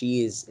McDaniels.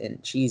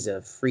 She's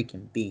a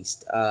freaking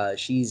beast.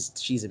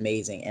 She's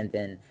amazing. And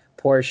then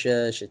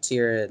Portia,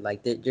 Shatira,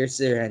 like just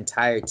their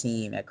entire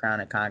team at Crown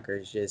and Conquer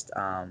is just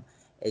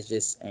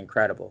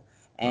incredible.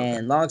 Okay.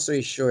 And long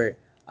story short,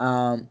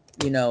 I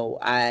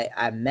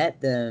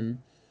met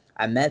them.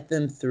 I met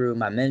them through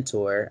my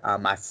mentor,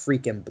 my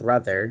freaking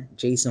brother,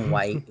 Jason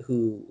White,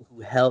 who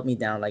held me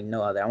down like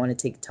no other. I want to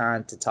take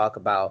time to talk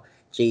about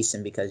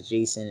Jason because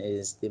Jason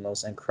is the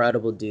most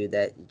incredible dude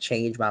that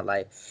changed my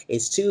life.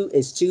 It's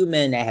two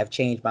men that have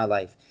changed my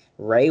life.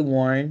 Ray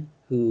Warren,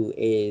 who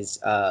is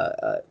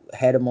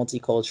head of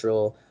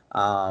multicultural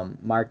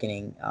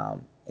marketing,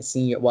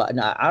 senior. Well,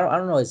 no, I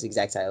don't know his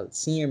exact title.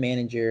 Senior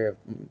manager of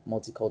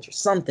multicultural,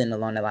 something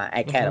along the line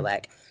at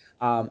Cadillac.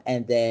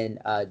 And then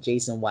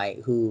Jason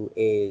White, who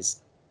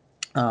is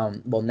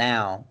well,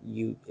 now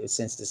you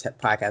since this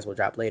podcast will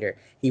drop later,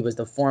 he was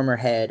the former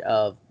head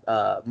of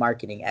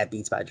marketing at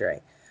Beats by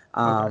Dre.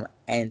 Okay.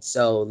 And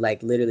so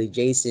like literally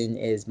Jason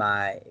is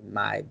my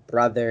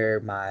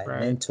brother, my Right.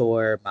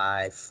 mentor,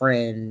 my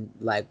friend,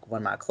 like one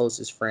of my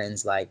closest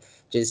friends, like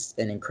just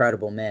an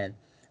incredible man.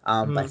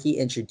 But he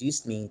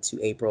introduced me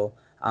to April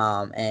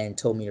and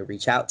told me to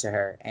reach out to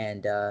her.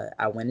 And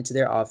I went into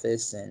their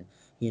office and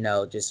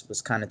just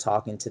was kind of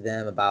talking to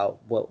them about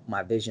what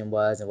my vision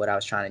was and what I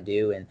was trying to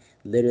do. And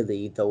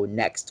literally the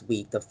next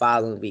week, the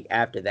following week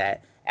after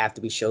that,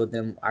 after we showed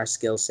them our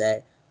skill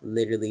set,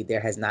 literally there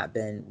has not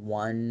been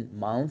 1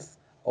 month,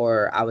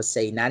 or I would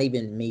say not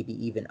even maybe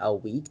even a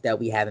week, that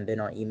we haven't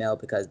been on email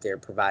because they're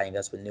providing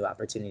us with new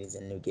opportunities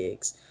and new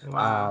gigs.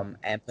 Wow.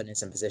 And putting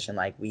us in position.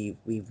 Like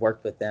we've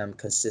worked with them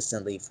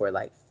consistently for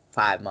like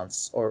 5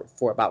 months, or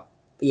for about,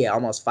 yeah,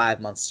 almost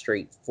 5 months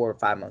straight, 4 or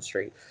 5 months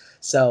straight.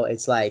 So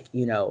it's like,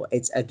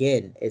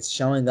 it's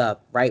showing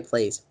up, right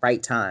place,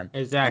 right time,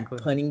 and Exactly.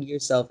 putting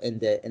yourself in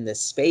the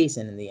space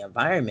and in the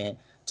environment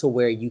to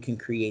where you can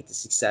create the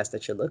success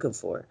that you're looking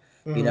for.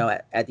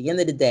 At the end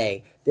of the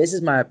day, this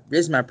is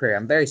my prayer.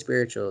 I'm very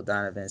spiritual,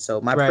 Donovan.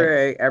 So my Right.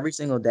 prayer every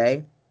single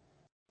day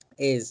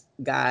is,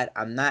 God,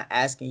 I'm not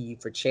asking you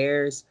for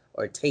chairs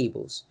or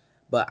tables,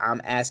 but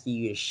I'm asking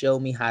you to show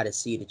me how to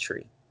see the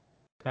tree.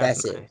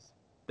 That's That's it. nice.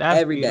 That's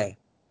Every beautiful. day.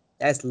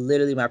 That's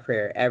literally my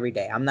prayer every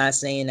day. I'm not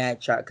saying that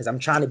because I'm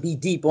trying to be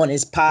deep on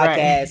this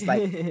podcast.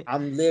 Like Right.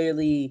 I'm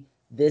literally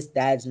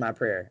that's my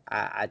prayer.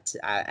 I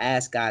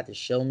ask God to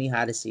show me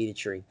how to see the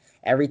tree.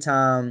 Every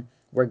time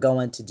we're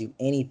going to do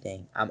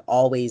anything, I'm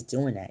always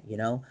doing that,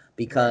 Right.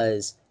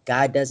 because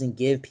God doesn't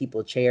give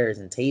people chairs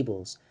and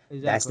tables.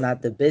 That's Exactly.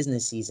 not the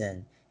business he's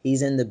in.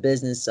 He's in the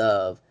business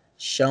of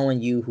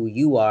showing you who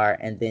you are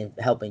and then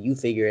helping you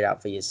figure it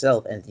out for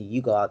yourself, and then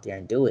you go out there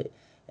and do it.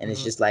 And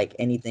it's Hmm. just like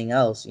anything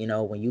else,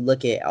 when you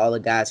look at all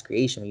of God's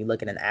creation, when you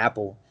look at an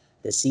apple,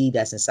 the seed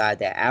that's inside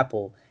that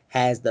apple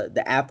has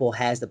the apple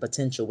has the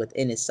potential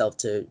within itself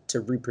to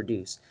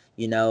reproduce.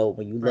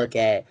 When you Right. look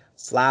at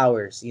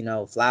flowers,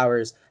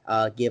 flowers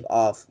give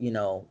off,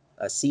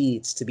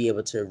 seeds to be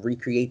able to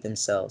recreate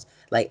themselves.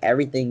 Like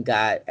everything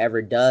God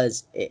ever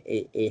does,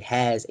 it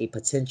has a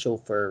potential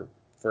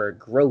for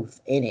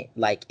growth in it.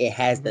 Like it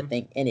has the Hmm.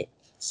 thing in it.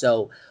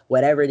 So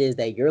whatever it is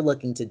that you're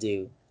looking to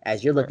do,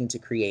 as you're Right. looking to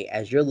create,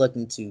 as you're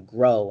looking to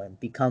grow and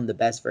become the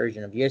best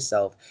version of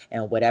yourself,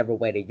 and whatever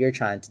way that you're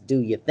trying to do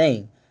your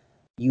thing,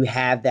 you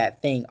have that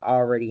thing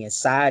already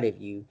inside of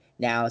you.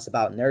 Now it's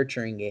about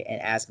nurturing it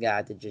and ask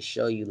God to just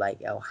show you,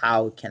 like, oh,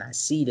 how can I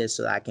see this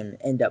so that I can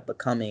end up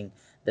becoming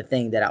the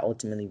thing that I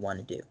ultimately want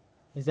to do.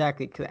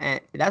 Exactly, and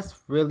that's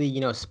really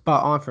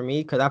spot on for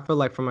me because I feel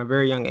like from a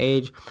very young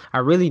age, I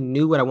really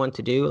knew what I wanted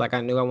to do. Like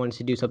I knew I wanted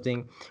to do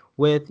something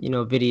with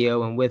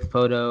video and with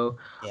photo,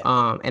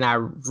 Yeah. and I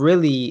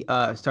really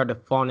started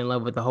falling in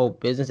love with the whole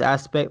business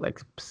aspect,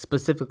 like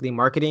specifically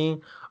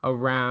marketing.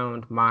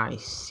 Around my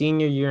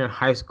senior year in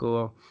high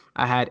school,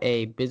 I had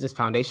a business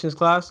foundations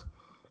class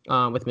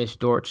with Miss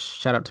Dorch.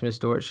 Shout out to Miss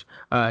Dorch.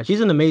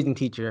 She's an amazing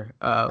teacher.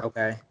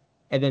 Okay.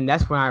 And then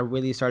that's when I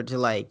really started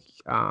to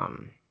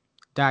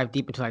dive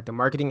deep into like the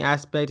marketing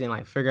aspect and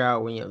like figure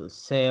out when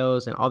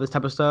sales and all this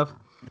type of stuff.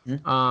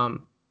 Hmm.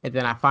 And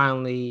then I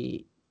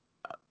finally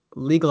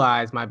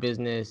legalized my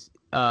business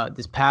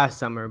this past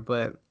summer.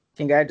 But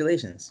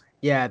Congratulations.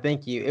 yeah,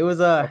 thank you. It was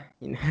a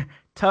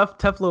tough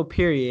little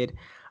period.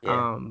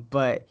 Yeah.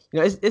 But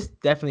it's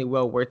definitely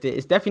well worth it.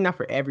 It's definitely not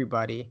for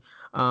everybody.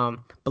 But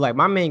like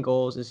my main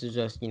goals is to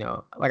just,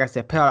 like I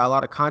said, put out a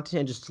lot of content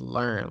and just to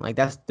learn. Like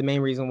that's the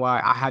main reason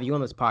why I have you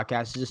on this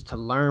podcast, is just to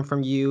learn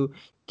from you,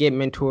 get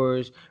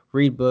mentors,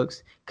 read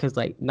books, because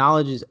like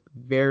knowledge is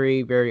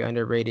very, very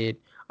underrated.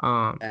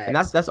 And that's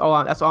Facts. that's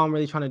all that's all I'm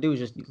really trying to do is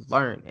just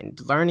learn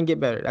and get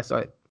better. That's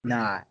all.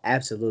 Nah,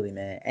 absolutely,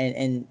 man.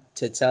 And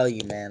to tell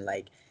you, man,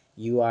 like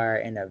you are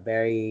in a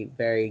very,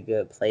 very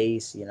good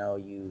place.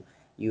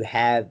 You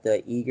have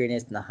the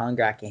eagerness and the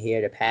hunger. I can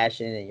hear the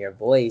passion in your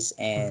voice,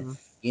 and Hmm.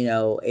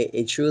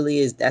 it truly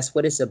is. That's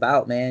what it's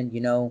about, man.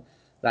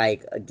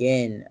 Like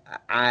again,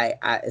 I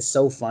it's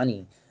so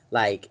funny.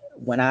 Like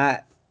when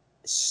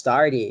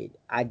started,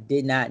 I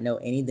did not know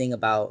anything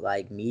about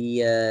like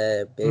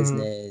media, Mm-hmm.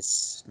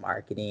 business,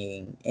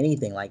 marketing,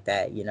 anything like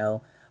that,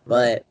 Right.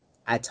 but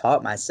I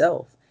taught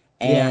myself.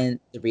 Yeah. And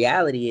the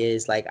reality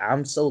is, like,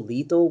 I'm so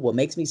lethal. What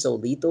makes me so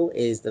lethal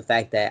is the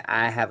fact that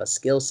I have a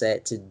skill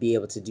set to be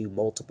able to do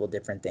multiple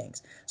different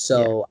things. Yeah.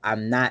 So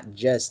I'm not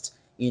just,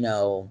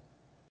 I'm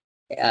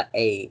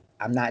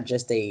not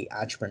just a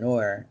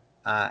entrepreneur,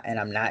 and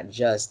I'm not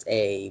just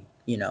a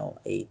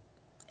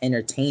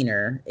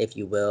entertainer, if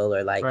you will,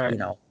 or like, Right.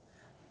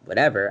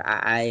 whatever.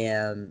 I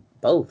am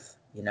both,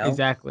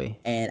 Exactly.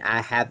 and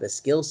I have the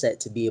skill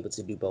set to be able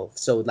to do both.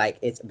 So like,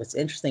 it's what's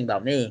interesting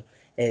about me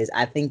is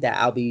I think that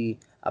I'll be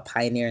a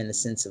pioneer in the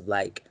sense of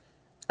like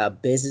a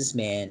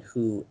businessman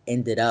who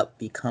ended up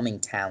becoming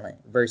talent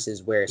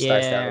versus where it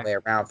starts the other Yeah. way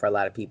around for a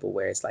lot of people,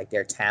 where it's like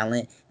their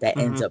talent that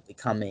ends Mm-hmm. up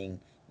becoming,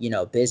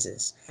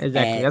 business.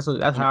 Exactly. And That's you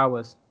know, how I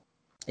was.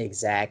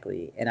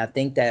 exactly. And I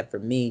think that for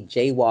me,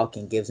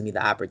 jaywalking gives me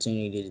the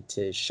opportunity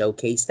to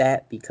showcase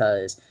that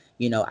because,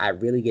 I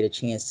really get a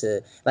chance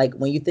to, like,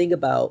 when you think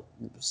about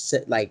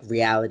like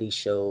reality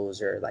shows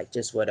or like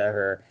just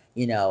whatever,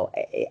 you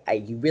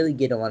really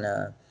get on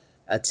a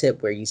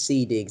tip where you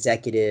see the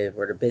executive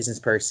or the business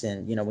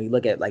person, when you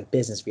look at like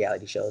business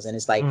reality shows, and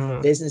it's like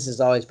Mm-hmm. business is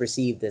always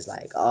perceived as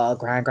like, oh,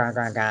 grind, grind,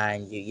 grind,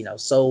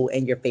 grind, so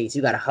in your face,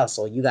 you got to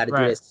hustle, you got to do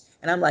Right. this.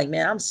 And I'm like,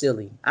 man, I'm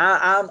silly.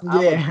 I'm a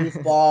Yeah.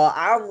 goofball.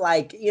 I'm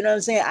like, you know what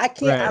I'm saying? I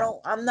can't. I Right. don't.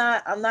 I'm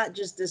not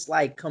just this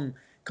like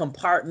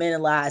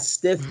compartmentalized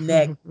stiff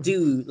neck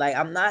dude. Like,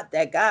 I'm not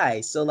that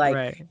guy. So like,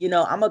 Right.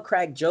 I'm gonna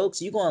crack jokes.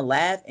 You're gonna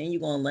laugh and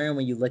you're gonna learn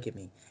when you look at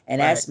me.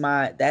 And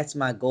Right. that's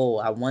my goal.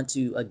 I want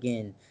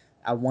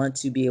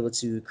to be able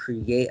to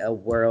create a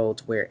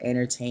world where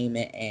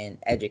entertainment and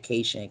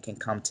education can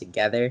come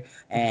together,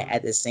 and Mm-hmm.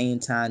 at the same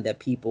time that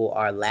people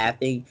are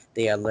laughing,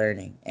 they are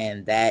learning,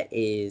 and that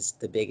is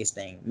the biggest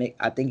thing.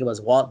 I think it was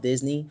Walt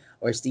Disney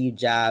or Steve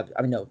Jobs.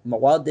 I mean, no,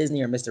 Walt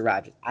Disney or Mr.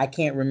 Rogers. I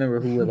can't remember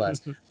who it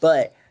was,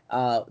 but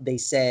they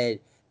said,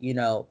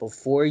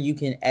 before you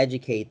can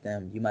educate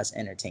them, you must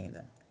entertain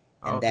them,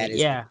 and Okay. that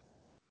is the Yeah.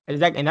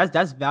 Exactly, and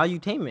that's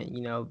valuetainment.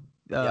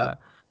 yep,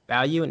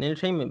 Value and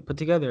entertainment put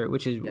together,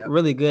 which is yep,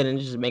 really good, and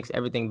it just makes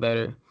everything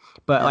better.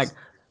 But like yes,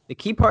 the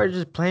key part is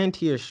just playing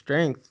to your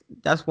strength.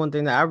 That's one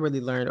thing that I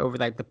really learned over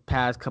like the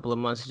past couple of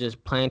months, is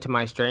just playing to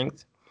my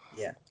strength,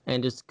 yeah,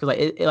 and just because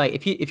like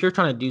if you're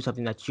trying to do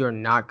something that you're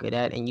not good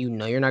at and you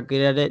know you're not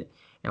good at it,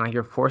 and like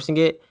you're forcing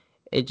it,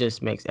 it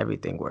just makes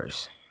everything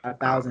worse. a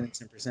thousand Um,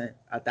 and 10%,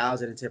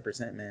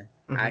 1,010%, man.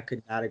 I mhm.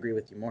 could not agree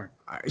with you more.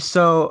 Alright,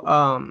 so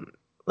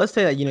let's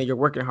say that you're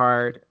working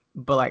hard,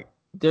 but like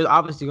there's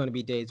obviously going to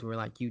be days where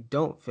like you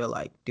don't feel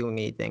like doing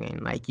anything,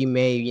 and like you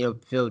may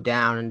feel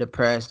down and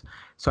depressed.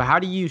 So how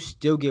do you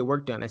still get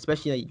work done?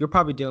 Especially like, you're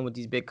probably dealing with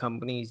these big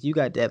companies, you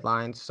got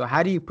deadlines. So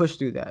how do you push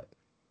through that?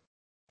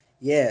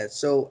 Yeah,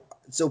 so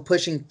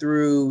pushing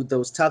through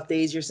those tough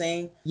days, you're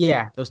saying?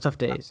 Yeah, those tough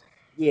days.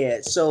 Yeah,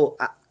 so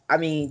I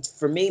mean,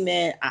 for me,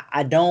 man,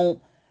 I don't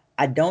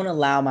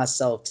allow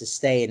myself to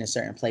stay in a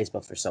certain place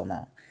but for so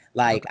long.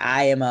 Like,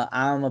 Okay.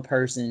 I'm a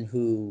person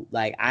who,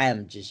 like, I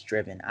am just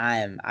driven.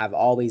 I've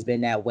always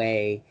been that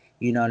way.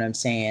 You know what I'm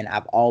saying?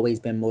 I've always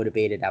been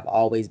motivated. I've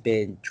always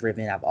been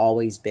driven. I've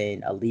always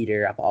been a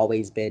leader. I've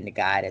always been the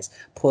guy that's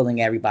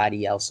pulling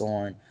everybody else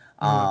on.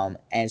 Hmm.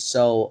 And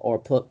so, or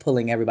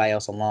pulling everybody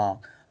else along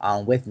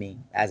with me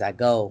as I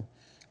go.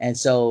 And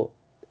so,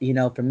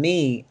 for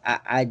me,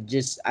 I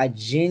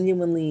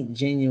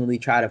genuinely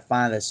try to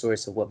find the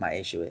source of what my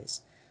issue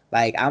is.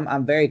 Like,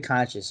 I'm very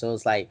conscious. So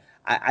it's like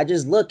I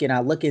just look and I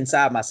look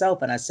inside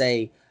myself and I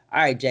say, all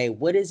right, Jay,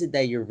 what is it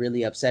that you're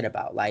really upset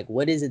about? Like,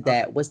 what is it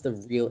Okay. what's the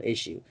real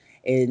issue?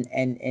 And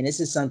this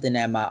is something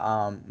that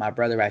my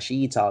brother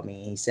Rashid taught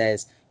me. He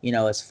says,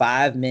 it's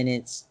 5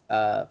 minutes,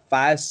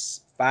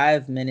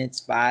 5 minutes,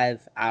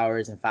 5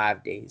 hours, and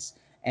 5 days,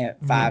 and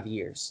Hmm. 5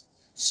 years.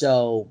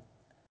 So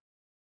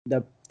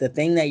the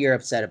thing that you're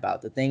upset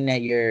about, the thing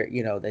that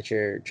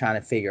you're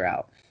trying to figure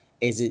out,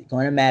 is it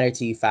going to matter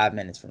to you 5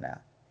 minutes from now?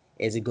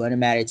 Is it going to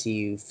matter to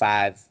you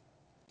five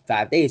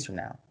days from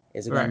now?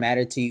 Is it going to Right.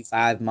 matter to you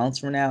 5 months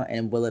from now?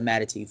 And will it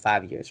matter to you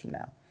 5 years from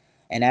now?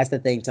 And that's the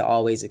thing to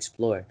always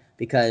explore,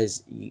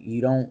 because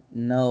you don't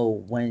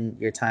know when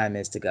your time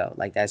is to go.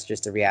 Like, that's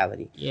just a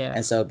reality. Yeah.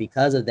 And so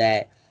because of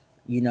that,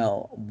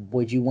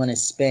 would you want to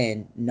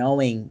spend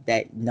knowing,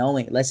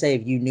 let's say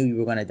if you knew you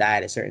were going to die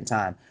at a certain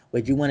time,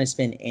 would you want to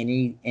spend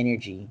any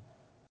energy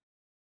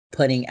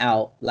putting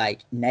out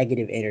like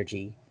negative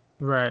energy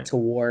Right.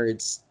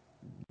 towards,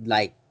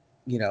 like,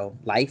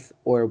 life,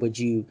 or would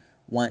you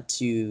want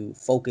to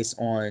focus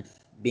on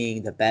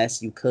being the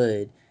best you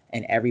could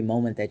in every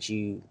moment that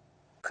you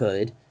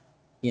could,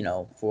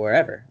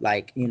 forever?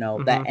 Like,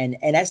 that,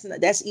 Hmm. and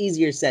that's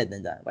easier said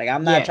than done. Like,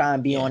 I'm not Yeah. trying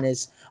to be Yeah. on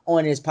this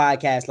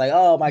podcast like,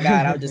 oh my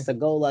god, I'm just a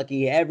go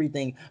lucky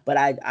everything, but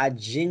I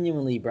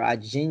genuinely, bro, I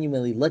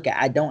genuinely look at,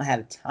 I don't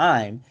have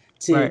time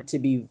to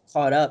Right. be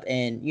caught up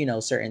in,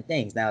 certain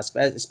things now,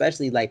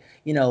 especially like,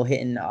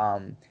 hitting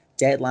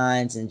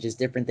deadlines and just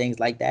different things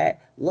like that.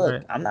 Look,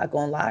 Right. I'm not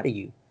going to lie to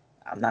you.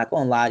 I'm not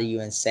gonna lie to you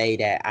and say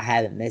that I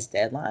haven't missed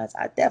deadlines.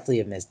 I definitely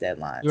have missed You're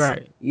deadlines.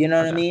 right. You know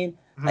what I Okay. mean?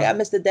 Like Hmm. I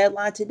missed a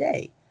deadline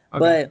today, Okay.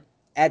 but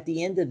at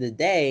the end of the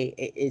day,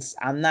 it's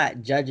I'm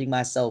not judging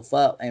myself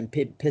up and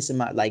pissing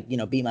my like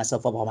beat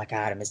myself up. Oh my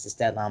god, I missed this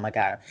deadline. Oh my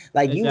god,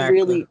 like you Exactly.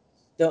 really.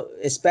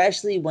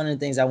 Especially one of the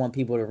things I want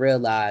people to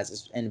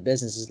realize in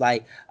business is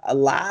like a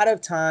lot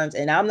of times,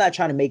 and I'm not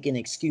trying to make an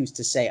excuse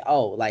to say,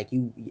 oh, like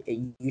you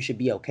should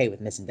be okay with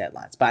missing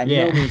deadlines. By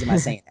no Yeah. means am I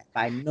saying that.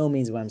 By no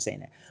means am I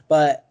saying that.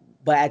 But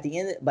at the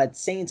end, but at the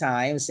same time,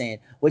 I am saying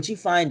what you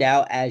find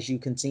out as you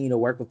continue to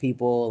work with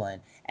people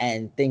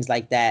and things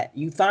like that,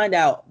 you find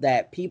out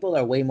that people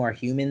are way more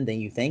human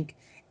than you think.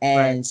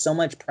 Right. And so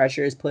much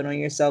pressure is put on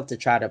yourself to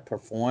try to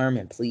perform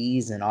and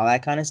please and all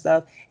that kind of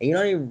stuff. And you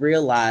don't even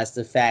realize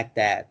the fact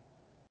that,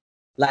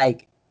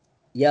 like,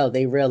 yo,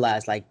 they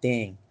realize, like,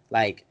 dang,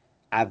 like,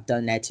 I've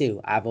done that too.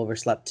 I've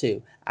overslept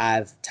too.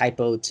 I've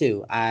typoed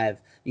too. I've,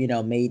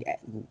 made,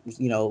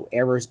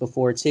 errors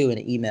before too in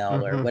an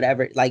email or Hmm.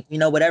 whatever, like,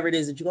 whatever it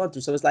is that you're going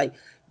through. So it's like,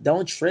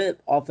 don't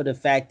trip off of the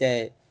fact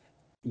that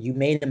you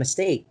made a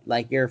mistake.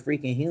 Like, you're a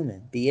freaking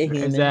human. Be a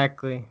human.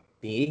 Exactly.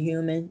 Be a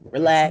human.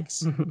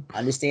 Relax.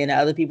 Understand that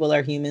other people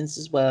are humans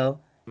as well.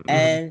 Hmm.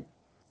 And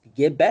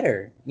get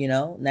better.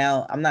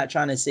 Now I'm not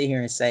trying to sit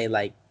here and say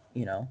like,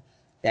 you know,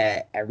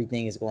 that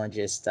everything is going to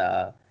just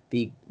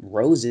be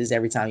roses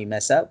every time you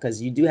mess up,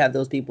 because you do have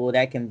those people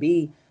that can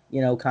be,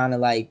 kind of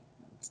like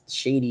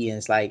shady, and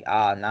it's like,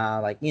 ah, nah,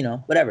 like,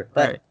 whatever.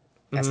 But Right.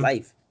 that's Hmm.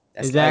 life.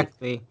 That's life.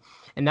 Exactly.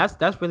 And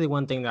that's really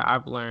one thing that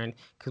I've learned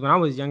because when I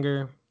was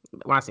younger,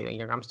 when I say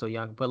younger, I'm still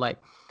young, but like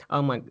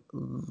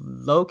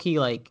low key,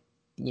 like,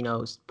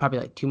 probably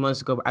like 2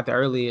 months ago at the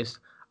earliest,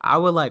 I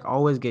would like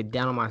always get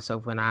down on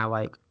myself when I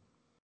like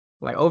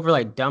over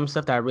like dumb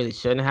stuff that I really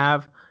shouldn't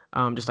have.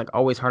 Just like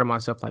always hard on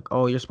myself, like,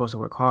 oh, you're supposed to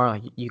work hard,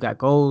 like you got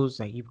goals,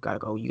 like you gotta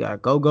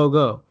go, go,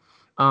 go.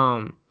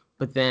 Um,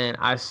 but then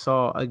I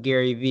saw a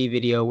Gary Vee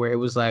video where it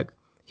was like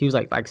he was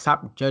like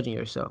stop judging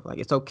yourself. Like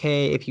it's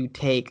okay if you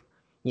take,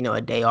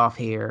 a day off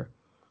here,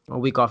 a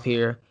week off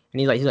here. And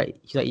he's like,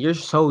 you're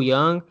so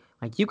young,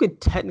 like you could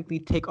technically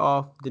take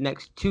off the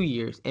next 2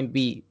 years and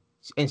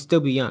still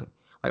be young.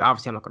 Like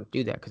obviously I'm not gonna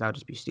do that because I'll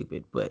just be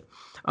stupid. But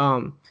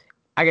um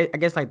I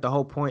guess like the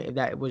whole point of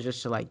that was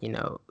just to like,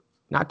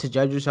 not to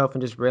judge yourself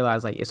and just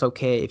realize like it's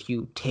okay if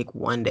you take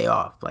one day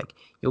off. Like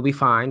you'll be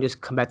fine. Just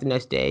come back the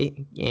next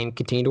day and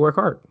continue to work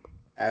hard.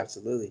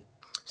 Absolutely.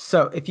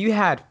 So if you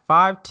had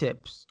 5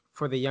 tips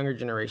for the younger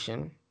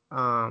generation,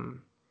 and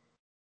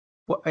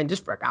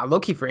just for low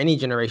key for any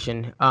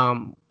generation,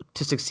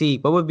 to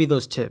succeed, what would be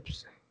those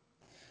tips?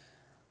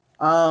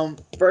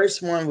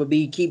 First one would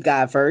be keep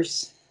God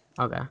first.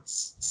 Okay.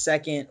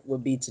 Second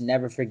would be to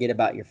never forget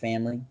about your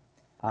family.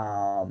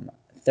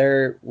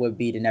 Third would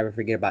be to never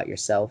forget about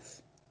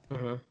yourself.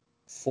 Hmm.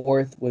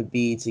 Fourth would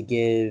be to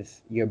give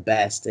your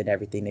best in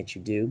everything that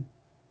you do.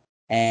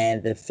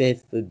 And the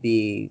fifth would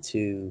be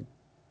to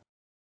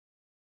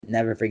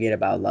never forget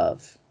about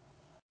love.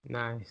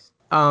 Nice.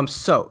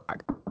 So I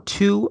got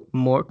 2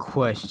 more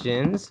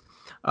questions.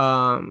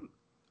 Um,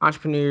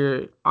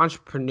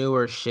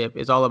 entrepreneurship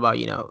is all about,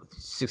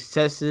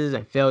 successes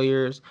and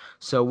failures.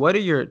 So what are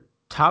your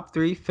top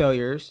 3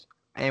 failures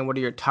and what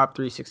are your top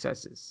 3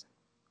 successes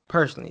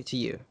personally to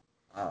you?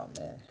 Oh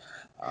man.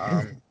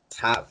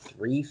 Top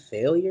three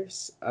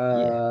failures.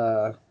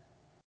 Yeah.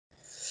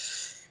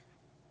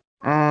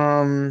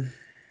 Um.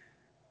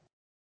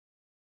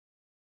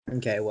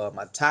 Okay. Well,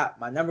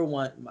 my number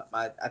one,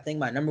 I think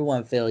my number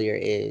one failure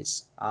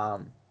is my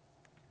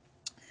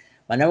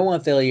number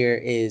one failure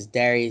is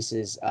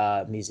Darius's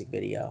music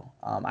video.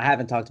 I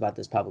haven't talked about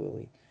this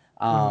publicly.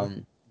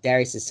 Hmm.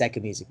 Darius's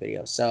second music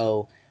video.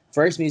 So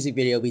first music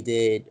video we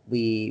did,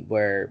 we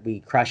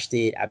crushed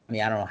it. I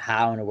mean, I don't know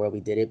how in the world we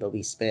did it, but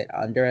we spent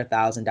under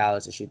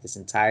 $1,000 to shoot this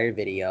entire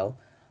video.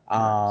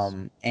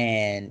 Nice.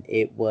 And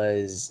it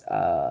was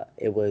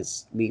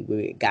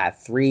we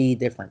got 3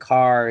 different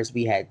cars.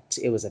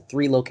 It was a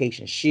 3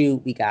 location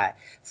shoot. We got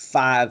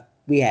 5.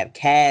 We have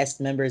cast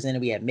members in it.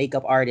 We had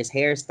makeup artists,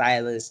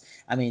 hairstylists.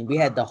 I mean, we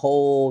had the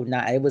whole.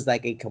 Not. It was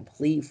like a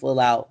complete full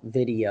out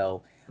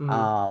video.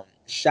 Hmm.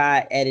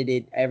 Shot,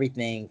 edited,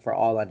 everything for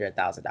all under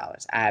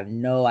 $1,000. I have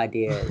no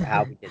idea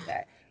how we did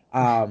that.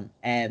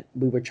 And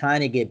we were trying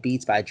to get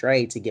Beats by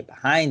Dre to get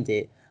behind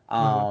it.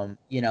 Hmm.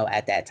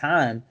 At that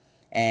time.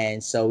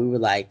 And so we were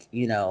like,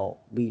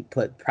 we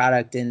put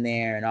product in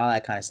there and all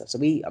that kind of stuff. So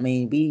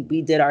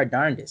we did our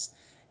darndest,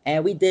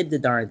 and we did the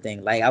darn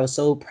thing. Like I was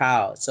so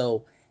proud.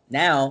 So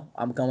now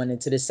I'm going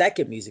into the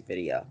second music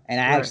video,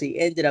 and I Right. actually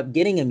ended up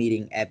getting a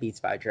meeting at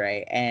Beats by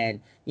Dre, and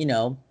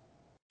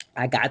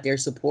I got their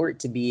support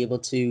to be able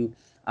to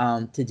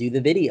do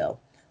the video.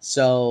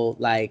 So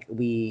like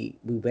we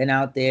went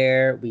out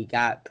there,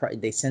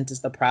 they sent us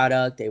the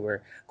product, they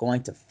were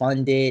going to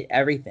fund it,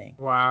 everything,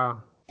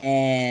 Wow.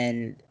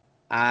 and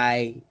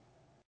I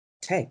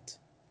tanked.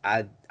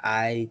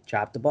 I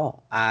dropped the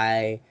ball.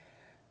 I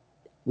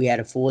We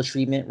had a full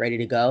treatment ready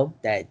to go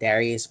that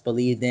Darius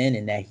believed in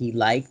and that he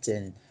liked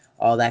and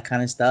all that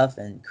kind of stuff,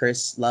 and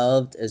Chris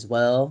loved as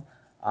well.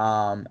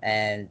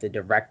 and the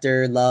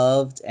director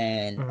loved,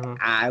 and Mm-hmm.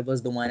 I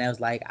was the one that was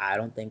like, I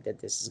don't think that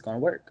this is going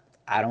to work.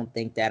 I don't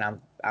think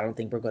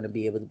we're going to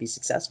be able to be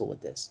successful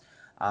with this.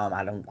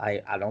 I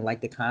don't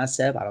like the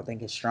concept. I don't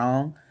think it's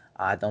strong.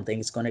 I don't think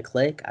it's going to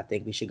click. I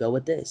think we should go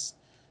with this.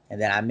 And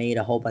then I made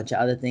a whole bunch of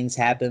other things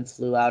happen.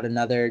 Flew out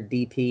another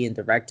DP and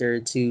director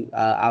to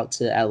out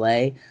to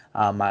LA.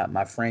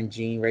 My friend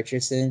Gene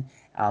Richardson,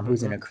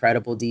 who's an Mm-hmm.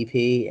 incredible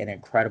DP, an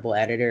incredible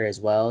editor as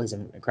well. He's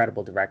an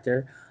incredible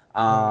director.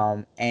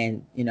 Mm-hmm.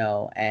 And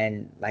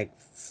and like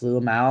flew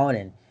him out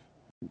and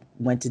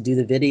went to do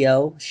the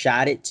video,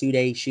 shot it, 2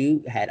 day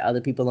shoot, had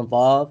other people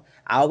involved.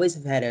 I always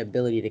have had an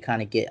ability to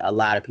kind of get a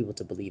lot of people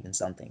to believe in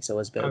something. So it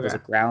was Okay. a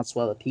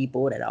groundswell of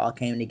people that all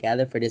came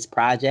together for this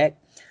project.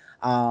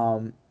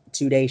 Um,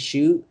 2 day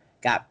shoot,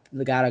 got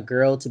a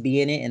girl to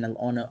be in it, and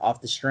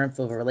off the strength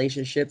of a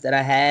relationship that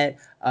I had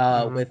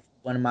Mm-hmm. with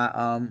one of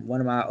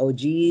my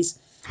OGs,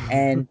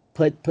 and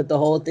put the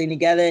whole thing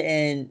together.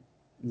 And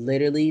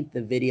literally,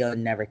 the video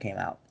never came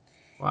out,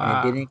 and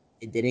Wow.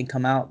 it didn't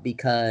come out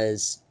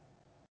because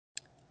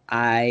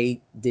I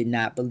did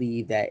not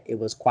believe that it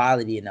was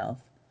quality enough.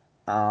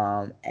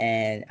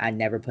 And I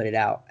never put it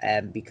out.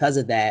 And because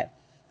of that,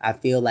 I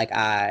feel like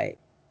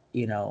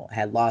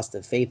had lost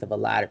the faith of a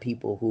lot of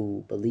people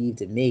who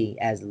believed in me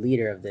as the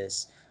leader of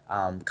this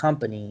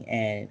company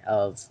and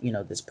of,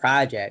 this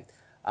project.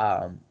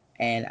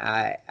 And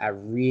I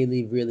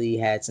really, really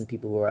had some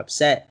people who were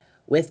upset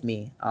with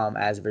me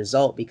as a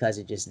result because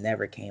it just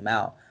never came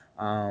out.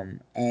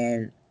 And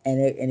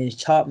it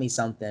taught me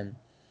something.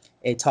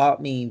 It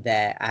taught me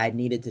that I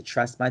needed to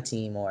trust my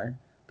team more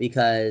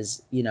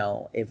because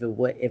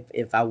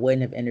if I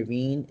wouldn't have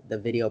intervened, the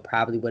video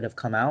probably would have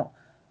come out,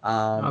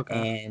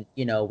 Okay. and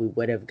we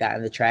would have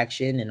gotten the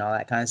traction and all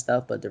that kind of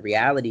stuff. But the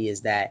reality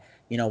is that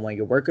when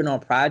you're working on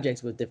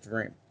projects with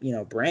different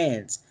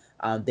brands,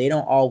 they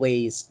don't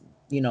always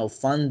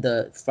fund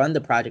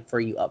the project for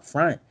you up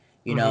front.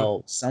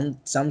 Mm-hmm.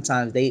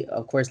 Sometimes they,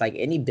 of course, like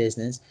any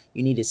business,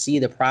 you need to see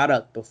the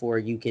product before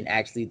you can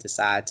actually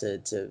decide to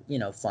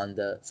fund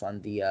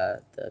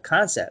the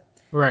concept.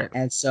 Right.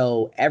 And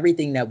so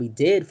everything that we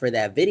did for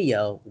that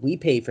video, we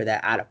paid for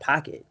that out of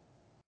pocket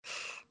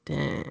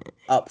Dang.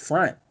 up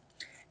front.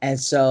 And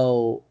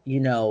so,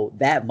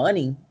 that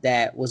money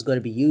that was going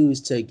to be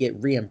used to get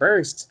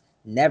reimbursed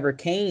never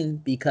came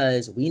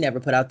because we never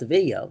put out the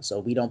video. So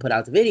we don't put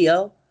out the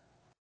video,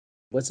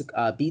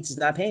 Beats is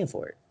not paying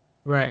for it.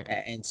 Right.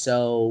 And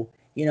so,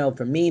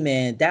 for me,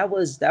 man, that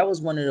was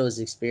one of those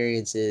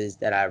experiences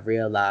that I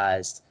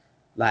realized,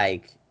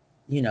 like,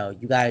 you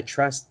gotta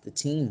trust the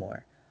team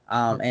more.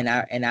 Okay.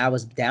 And I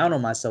was down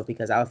on myself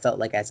because I felt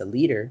like as a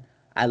leader,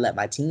 I let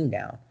my team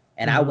down.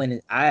 And I Mm-hmm. went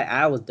and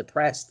I was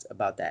depressed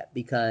about that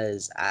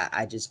because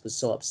I just was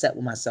so upset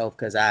with myself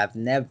because I've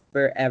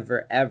never,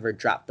 ever, ever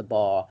dropped the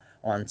ball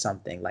on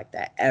something like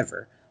that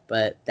ever.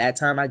 But that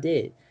time I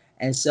did.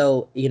 And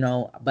so,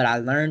 but I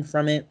learned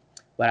from it.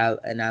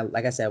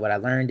 Like I said, what I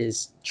learned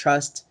is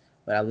trust.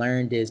 What I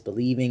learned is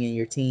believing in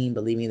your team,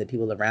 believing in the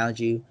people around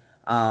you,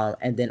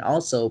 and then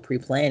also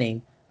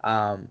pre-planning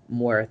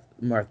more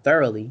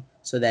thoroughly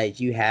so that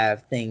you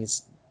have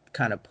things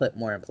kind of put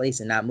more in place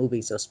and not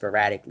moving so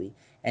sporadically,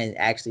 and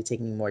actually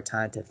taking more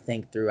time to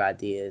think through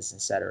ideas,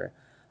 etc.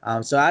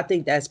 So I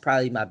think that's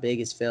probably my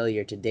biggest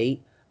failure to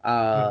date,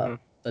 Mm-hmm.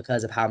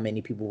 because of how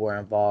many people were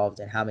involved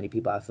and how many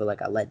people I feel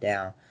like I let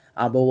down.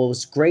 But what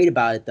was great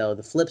about it, though,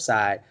 the flip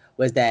side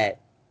was that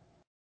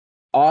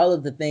all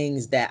of the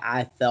things that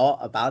I thought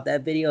about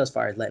that video as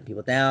far as letting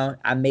people down,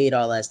 I made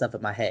all that stuff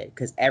in my head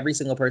because every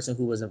single person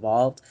who was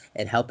involved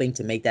in helping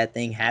to make that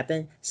thing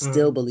happen Mm-hmm.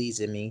 still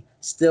believes in me,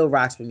 still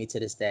rocks with me to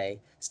this day,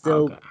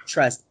 still Okay.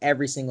 trusts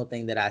every single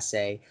thing that I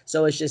say.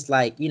 So it's just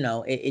like,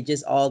 it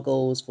just all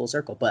goes full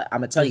circle. But I'm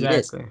gonna tell you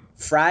this: Exactly.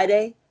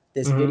 Friday,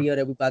 this Mm-hmm. video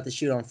that we're about to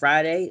shoot on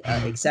Friday,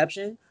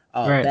 Exception.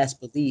 Oh, Right. best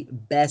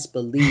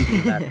believe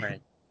me, my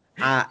friend.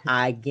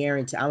 I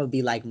guarantee I'm gonna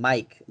be like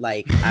Mike.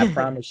 Like I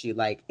promise you,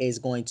 like it's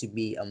going to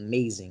be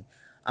amazing.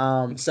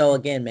 So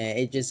again, man,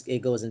 it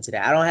goes into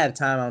that. I don't have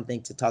time, I don't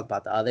think, to talk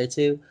about the other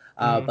two.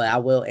 Mm-hmm. But I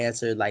will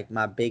answer like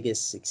my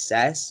biggest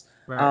success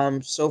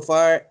Right. so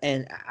far.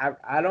 And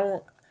I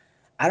don't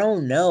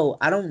know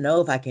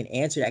if I can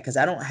answer that because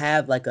I don't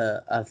have like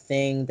a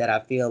thing that I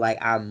feel like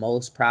I'm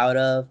most proud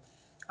of.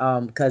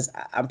 Because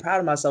I'm proud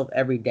of myself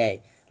every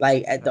day.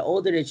 Like at the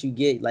older that you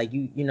get, like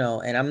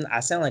and I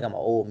sound like I'm an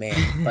old man,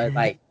 but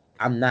like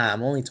I'm not.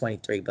 I'm only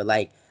 23. But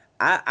like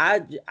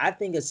I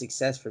think a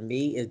success for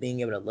me is being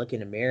able to look in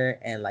the mirror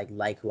and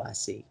like who I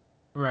see,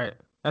 Right.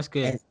 That's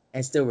good.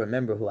 and still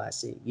remember who I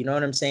see. You know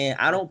what I'm saying?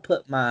 I don't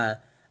put my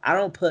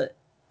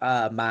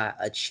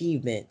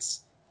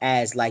achievements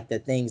as like the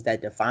things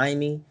that define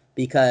me,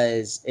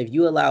 because if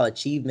you allow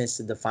achievements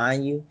to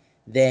define you,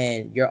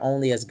 then you're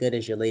only as good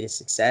as your latest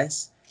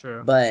success.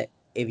 True. But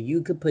if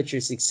you could put your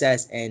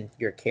success in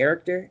your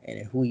character and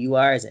in who you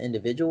are as an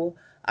individual,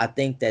 I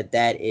think that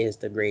is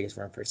the greatest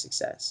room for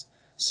success.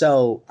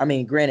 So, I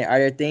mean, granted, are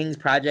there things,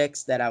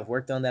 projects that I've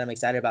worked on that I'm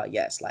excited about?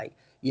 Yes, like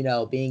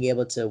being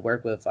able to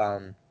work with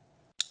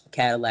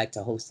Cadillac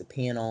to host a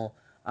panel,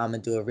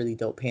 and do a really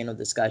dope panel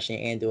discussion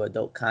and do a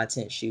dope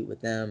content shoot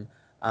with them.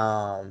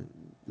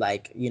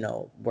 Like, you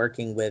know,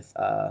 working with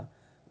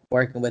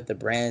the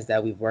brands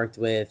that we've worked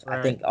with. I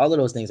Right. think all of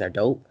those things are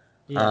dope.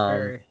 Yeah. Um,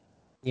 Very.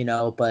 you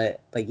know, but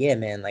yeah,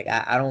 man, like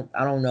I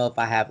don't know if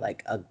I have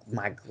like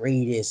my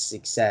greatest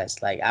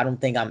success. Like I don't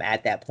think I'm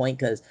at that point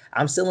because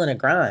I'm still in a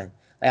grind.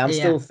 Like I'm Yeah.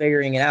 still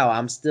figuring it out.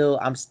 I'm still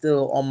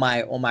on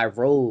my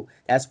road.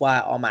 That's why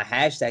all my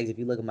hashtags, if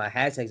you look at my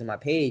hashtags on my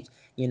page,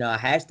 you know, I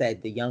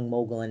hashtag the young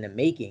mogul in the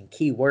making,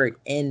 keyword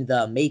in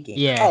the making.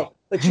 Yeah. Oh,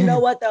 but you know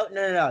what though?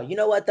 No. You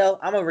know what though?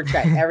 I'm gonna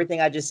retract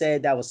everything I just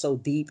said. That was so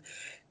deep.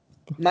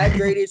 My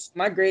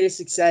greatest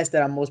success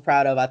that I'm most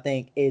proud of, I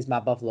think, is my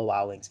Buffalo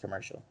Wild Wings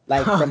commercial.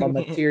 Like Oh, from a yeah.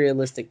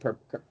 materialistic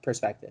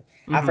perspective,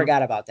 I Mhm.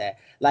 forgot about that.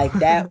 Like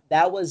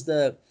that was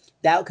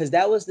because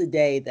that was the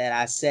day that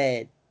I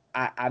said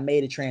I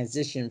made a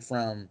transition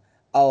from,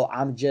 oh,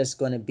 I'm just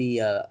gonna be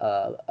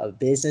a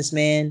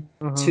businessman,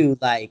 Mhm. to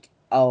like,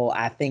 oh,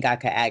 I think I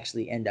could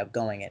actually end up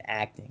going and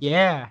acting.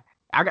 Yeah.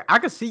 I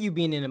could see you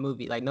being in a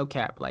movie, like no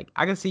cap. Like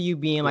I could see you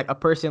being like a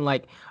person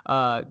like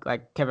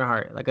Kevin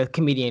Hart, like a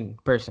comedian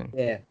person.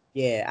 Yeah,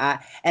 yeah.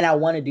 I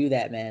want to do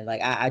that, man.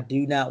 Like I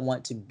do not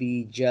want to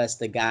be just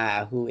the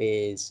guy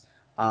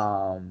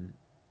um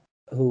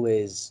who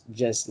is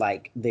just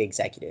like the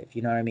executive.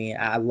 You know what I mean?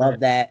 I Right. love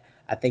that.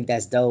 I think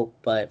that's dope.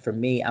 But for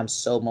me, I'm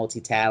so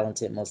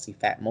multi-talented,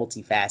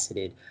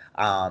 multifaceted.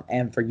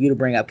 And for you to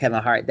bring up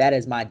Kevin Hart, that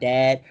is my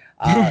dad.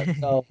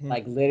 So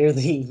like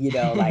literally, you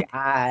know, like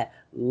I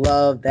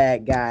love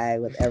that guy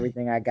with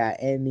everything I got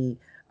in me.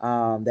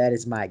 That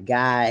is my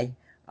guy.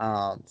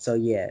 So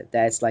yeah,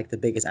 that's like the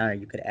biggest honor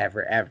you could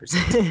ever say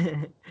to me.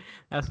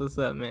 That's what's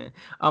up, man.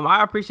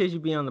 I appreciate you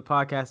being on the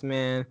podcast,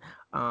 man.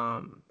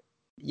 Um,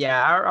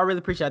 yeah, I really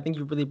appreciate it. I think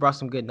you really brought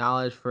some good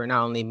knowledge for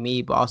not only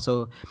me, but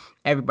also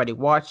everybody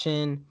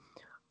watching.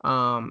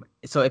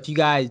 So if you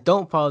guys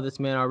don't follow this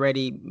man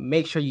already,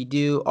 make sure you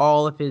do.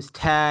 All of his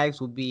tags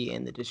will be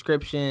in the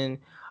description.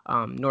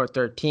 North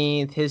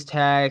 13th, his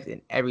tags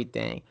and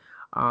everything.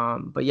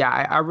 But yeah,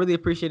 I really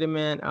appreciate it,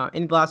 man.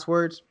 Any last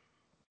words?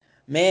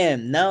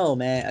 Man, no,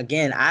 man.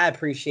 Again, I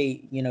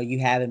appreciate, you know, you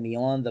having me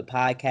on the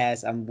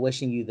podcast. I'm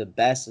wishing you the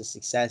best of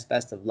success,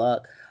 best of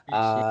luck.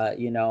 Appreciate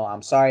You know,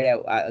 I'm sorry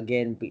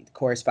that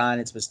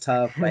correspondence was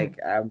tough. it. Like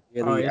I Oh,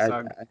 really it's I,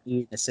 all I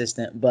need an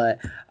assistant, good.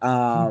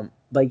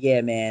 but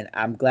yeah, man,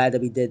 I'm glad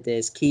that we did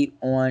this. Keep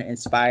on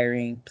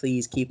inspiring.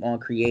 Please keep on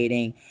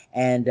creating.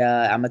 And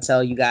I'm gonna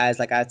tell you guys,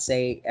 like I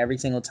say every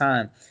single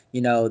time,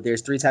 you know,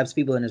 there's three types of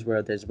people in this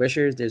world. There's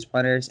wishers, there's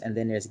runners, and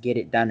then there's get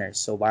it doners.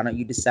 So why don't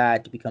you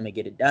decide to become a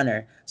get it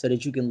doner so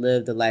that you can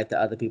live the life that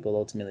other people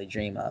ultimately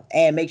dream of?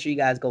 And make sure you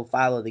guys go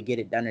follow the Get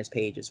It Doners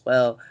page as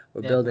well.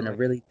 We're building a Definitely.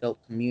 really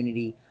dope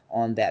community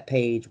on that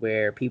page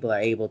where people are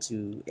able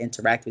to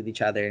interact with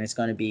each other. And that's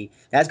going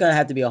to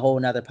have to be a whole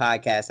nother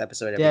podcast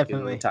episode that we do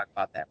where we Definitely. talk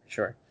about that for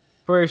sure.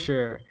 For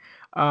sure.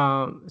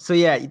 So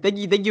yeah, thank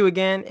you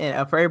again.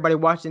 And for everybody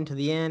watching to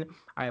the end,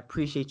 I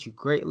appreciate you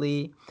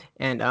greatly.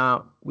 And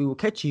we will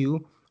catch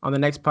you on the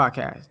next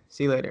podcast.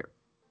 See you later.